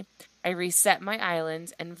for me, I reset my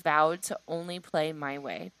island and vowed to only play my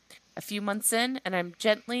way. A few months in, and I'm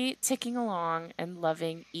gently ticking along and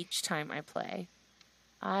loving each time I play.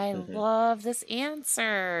 I love this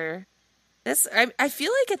answer. I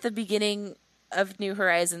feel like at the beginning of New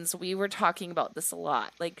Horizons, we were talking about this a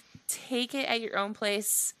lot. Take it at your own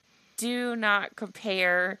pace. Do not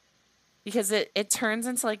compare, because it turns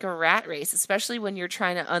into a rat race, especially when you're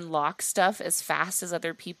trying to unlock stuff as fast as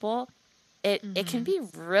other people. It can be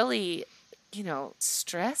really,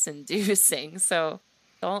 stress inducing. So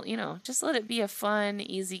Don't, just let it be a fun,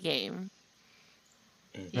 easy game.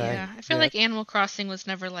 Yeah, I feel like Animal Crossing was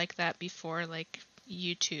never like that before, like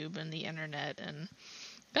YouTube and the internet, and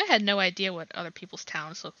I had no idea what other people's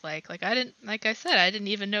towns looked like. Like I didn't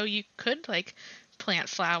even know you could like plant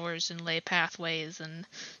flowers and lay pathways and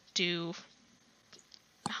do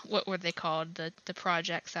what were they called, the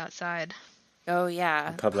projects outside. Oh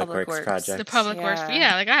yeah, Public Works projects. The public works.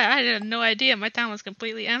 Yeah, like I had no idea. My town was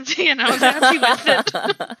completely empty, and I was happy with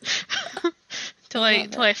it. Till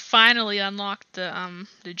I finally unlocked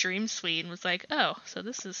the Dream Suite and was like, oh, so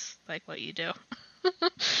this is like what you do.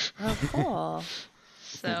 Oh, cool.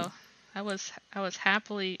 So I was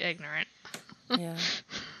happily ignorant. Yeah.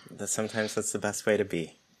 Sometimes that's the best way to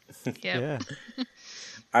be. Yep. Yeah.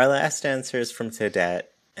 Our last answer is from Toadette,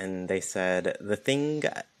 and they said, the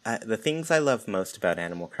things I love most about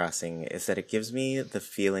Animal Crossing is that it gives me the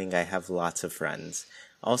feeling I have lots of friends.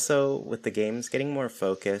 Also, with the games getting more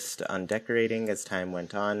focused on decorating as time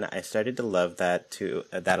went on, I started to love that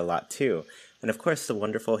a lot too. And of course, the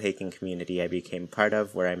wonderful Haken community I became part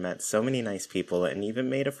of, where I met so many nice people and even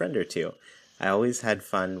made a friend or two. I always had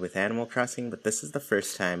fun with Animal Crossing, but this is the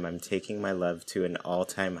first time I'm taking my love to an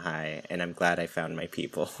all-time high, and I'm glad I found my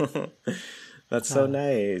people. That's so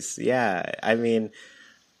nice. Yeah, I mean,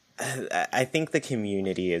 I think the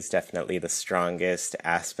community is definitely the strongest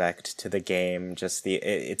aspect to the game. Just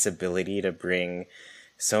its ability to bring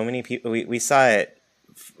so many people. We saw it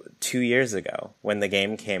 2 years ago when the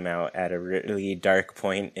game came out at a really dark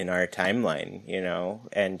point in our timeline,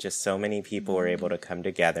 and just so many people were able to come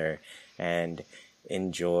together and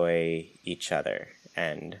enjoy each other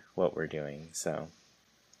and what we're doing. So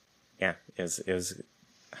yeah, it was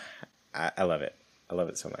I love it. I love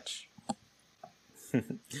it so much.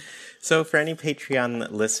 So for any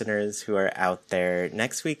Patreon listeners who are out there,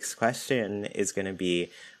 next week's question is going to be,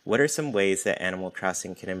 what are some ways that Animal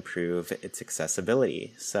Crossing can improve its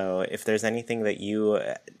accessibility? So if there's anything that you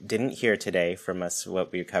didn't hear today from us,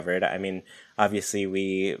 what we covered, I mean, obviously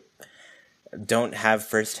we don't have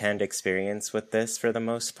firsthand experience with this for the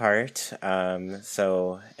most part. And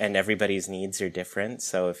everybody's needs are different.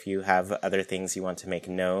 So if you have other things you want to make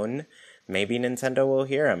known, maybe Nintendo will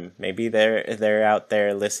hear them. Maybe they're out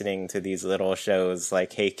there listening to these little shows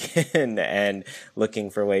like Haken and looking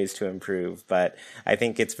for ways to improve. But I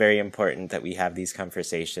think it's very important that we have these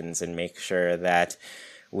conversations and make sure that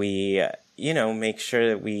we, make sure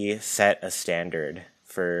that we set a standard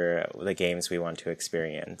for the games we want to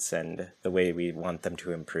experience and the way we want them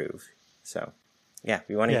to improve. So, yeah,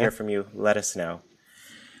 we want to hear from you. Let us know.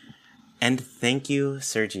 And thank you,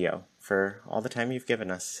 Sergio, for all the time you've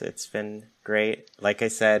given us. It's been great. Like I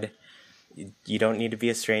said, you don't need to be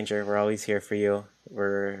a stranger. We're always here for you.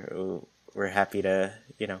 We're happy to,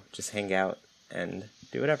 just hang out and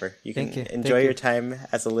do whatever. You can enjoy your time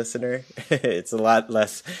as a listener. It's a lot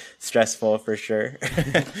less stressful for sure.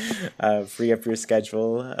 Free up your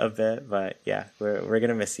schedule a bit, but yeah, we're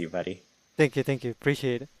gonna miss you, buddy. Thank you.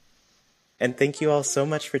 Appreciate it. And thank you all so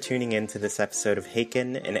much for tuning in to this episode of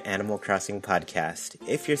Haken, an Animal Crossing podcast.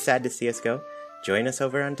 If you're sad to see us go, join us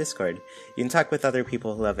over on Discord. You can talk with other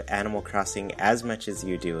people who love Animal Crossing as much as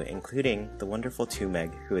you do, including the wonderful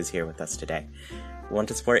Tumeg, who is here with us today. Want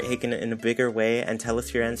to support Haken in a bigger way and tell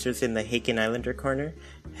us your answers in the Haken Islander Corner?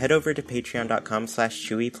 Head over to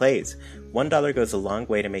patreon.com/ChewyPlays. $1 goes a long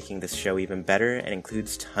way to making this show even better and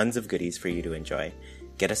includes tons of goodies for you to enjoy.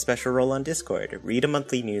 Get a special role on Discord, read a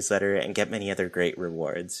monthly newsletter, and get many other great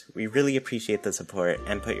rewards. We really appreciate the support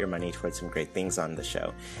and put your money towards some great things on the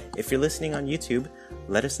show. If you're listening on YouTube,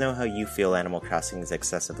 let us know how you feel Animal Crossing's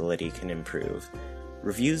accessibility can improve.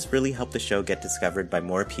 Reviews really help the show get discovered by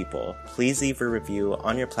more people. Please leave a review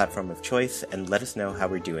on your platform of choice and let us know how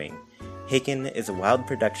we're doing. Haken is a wild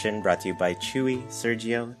production brought to you by Chewy,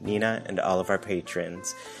 Sergio, Nina, and all of our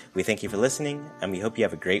patrons. We thank you for listening, and we hope you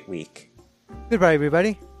have a great week. Goodbye,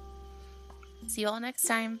 everybody. See you all next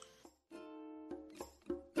time.